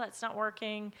 no, that's not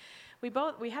working.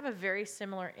 We have a very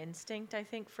similar instinct, I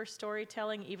think, for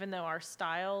storytelling, even though our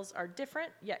styles are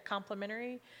different yet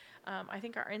complementary. I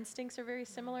think our instincts are very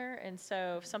similar, and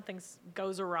so if something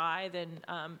goes awry, then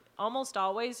almost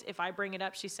always, if I bring it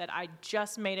up, she said, I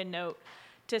just made a note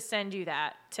to send you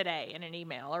that today in an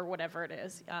email or whatever it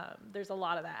is. There's a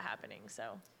lot of that happening,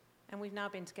 so. And we've now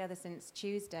been together since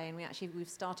Tuesday, and we've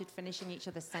started finishing each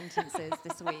other's sentences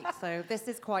this week. So this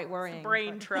is quite worrying.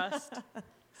 Brain trust.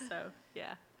 So,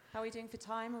 yeah. How are we doing for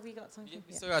time? Have we got time?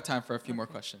 We still got time for a few more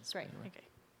questions. Great. Okay.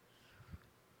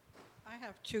 I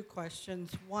have 2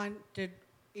 questions. One, did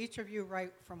each of you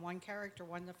write from one character,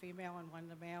 one the female and one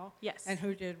the male? Yes. And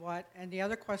who did what? And the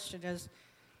other question is,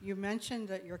 you mentioned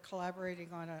that you're collaborating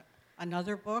on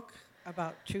another book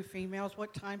about 2 females.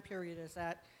 What time period is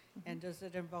that? And does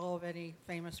it involve any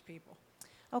famous people?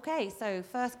 Okay, so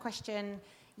first question,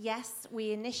 yes,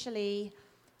 we initially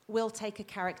will take a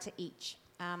character each.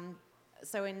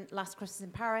 So in Last Christmas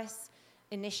in Paris,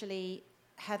 initially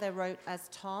Heather wrote as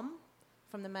Tom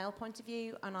from the male point of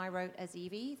view, and I wrote as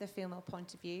Evie, the female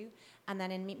point of view. And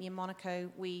then in Meet Me in Monaco,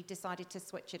 we decided to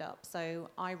switch it up. So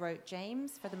I wrote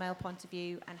James for the male point of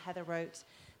view, and Heather wrote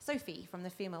Sophie from the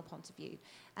female point of view.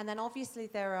 And then obviously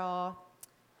there are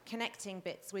connecting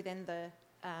bits within the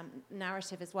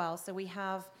narrative as well. So we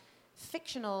have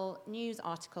fictional news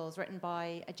articles written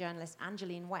by a journalist,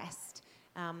 Angeline West,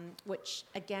 which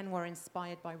again were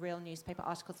inspired by real newspaper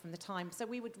articles from the time. So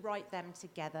we would write them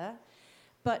together.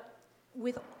 But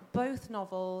with both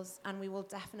novels, and we will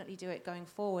definitely do it going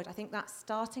forward, I think that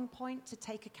starting point to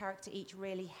take a character each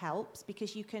really helps,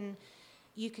 because you can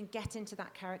get into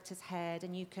that character's head,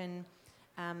 and you can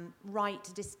write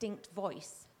a distinct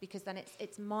voice because then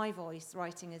it's my voice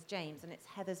writing as James and it's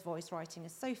Heather's voice writing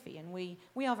as Sophie. And we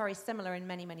are very similar in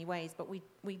many, many ways, but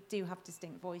we do have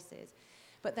distinct voices.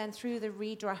 But then through the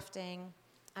redrafting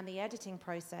and the editing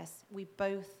process, we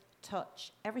both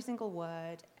touch every single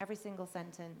word, every single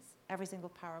sentence, every single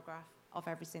paragraph of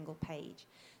every single page.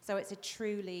 So it's a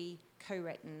truly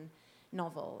co-written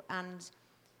novel. And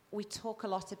we talk a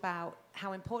lot about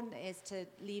how important it is to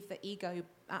leave the ego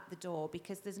at the door,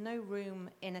 because there's no room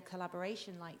in a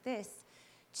collaboration like this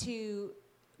to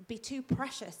be too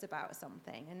precious about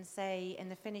something and say in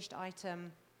the finished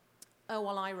item, oh,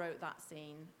 well, I wrote that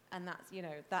scene, and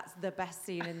that's the best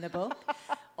scene in the book.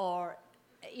 Or,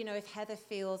 if Heather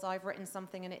feels I've written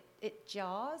something and it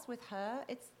jars with her,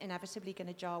 it's inevitably going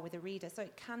to jar with a reader. So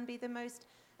it can be the most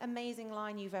amazing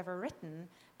line you've ever written,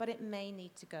 but it may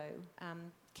need to go.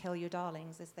 Kill your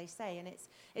darlings, as they say. And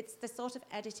it's the sort of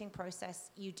editing process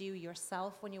you do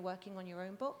yourself when you're working on your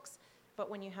own books, but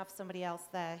when you have somebody else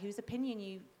there whose opinion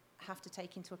you have to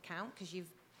take into account because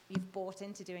you've bought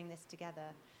into doing this together.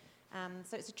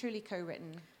 So it's a truly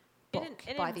co-written book.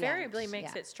 It by the invariably end.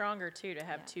 makes Yeah. it stronger, too, to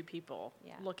have Yeah. two people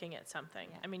Yeah. looking at something.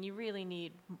 Yeah. I mean, you really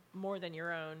need more than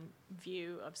your own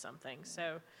view of something.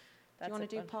 So Do that's you want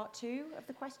to do fun- part 2 of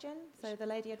the question? So the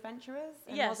Lady Adventurers?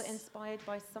 And Yes. was it inspired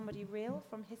by somebody real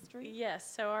from history? Yes,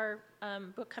 so our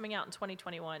book coming out in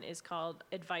 2021 is called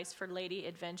Advice for Lady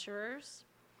Adventurers.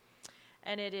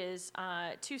 And it is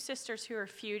two sisters who are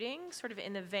feuding, sort of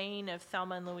in the vein of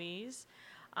Thelma and Louise,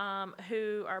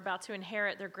 who are about to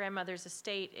inherit their grandmother's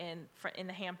estate in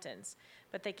the Hamptons.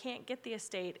 But they can't get the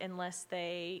estate unless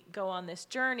they go on this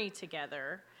journey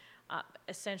together,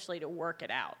 essentially to work it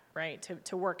out, right?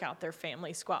 To work out their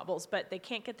family squabbles. But they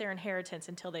can't get their inheritance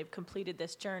until they've completed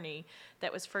this journey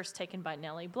that was first taken by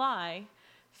Nellie Bly,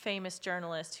 famous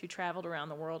journalist who traveled around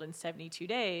the world in 72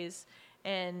 days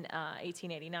in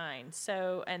 1889.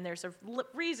 So, and there's a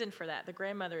reason for that. The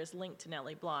grandmother is linked to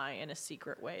Nellie Bly in a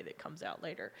secret way that comes out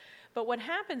later. But what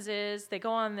happens is they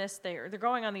go on this, they're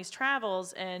going on these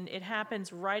travels, and it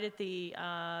happens right at the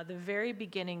very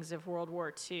beginnings of World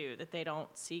War II that they don't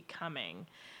see coming.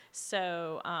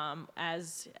 So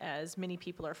as many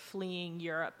people are fleeing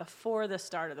Europe before the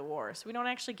start of the war. So we don't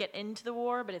actually get into the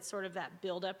war, but it's sort of that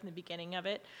build-up in the beginning of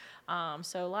it.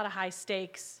 So a lot of high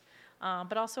stakes,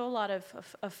 but also a lot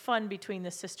of fun between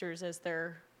the sisters as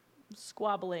they're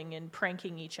squabbling and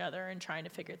pranking each other and trying to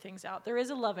figure things out. There is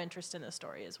a love interest in the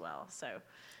story as well. So,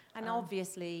 And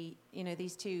obviously,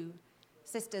 these two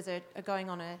sisters are going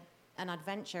on an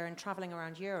adventure and traveling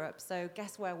around Europe. So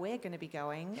guess where we're going to be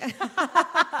going?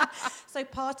 So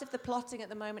part of the plotting at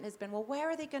the moment has been, well, where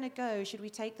are they going to go? Should we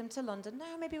take them to London?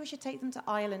 No, maybe we should take them to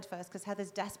Ireland first, because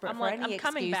Heather's desperate for any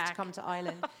excuse to come to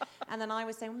Ireland. And then I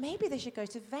was saying, maybe they should go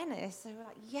to Venice. So we're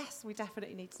like, yes, we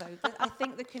definitely need so. I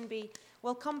think there can be,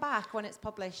 we'll come back when it's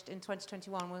published in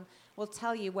 2021. We'll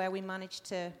tell you where we managed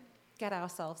to get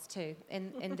ourselves to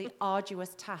in the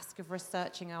arduous task of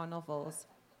researching our novels.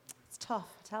 It's tough,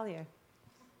 I tell you.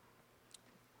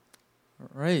 All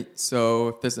right, so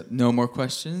if there's no more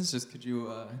questions, just could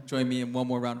you join me in one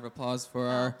more round of applause for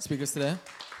our speakers today?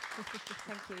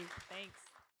 Thank you. thanks.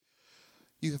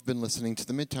 You have been listening to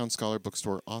the Midtown Scholar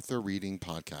Bookstore Author Reading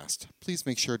Podcast. Please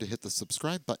make sure to hit the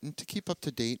subscribe button to keep up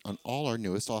to date on all our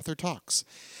newest author talks.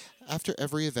 After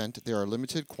every event, there are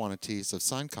limited quantities of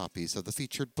signed copies of the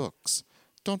featured books.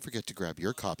 Don't forget to grab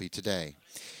your copy today.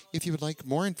 If you would like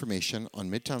more information on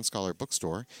Midtown Scholar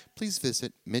Bookstore, please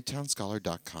visit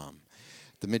midtownscholar.com.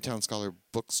 The Midtown Scholar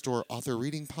Bookstore Author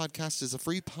Reading Podcast is a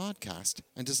free podcast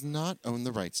and does not own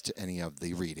the rights to any of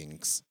the readings.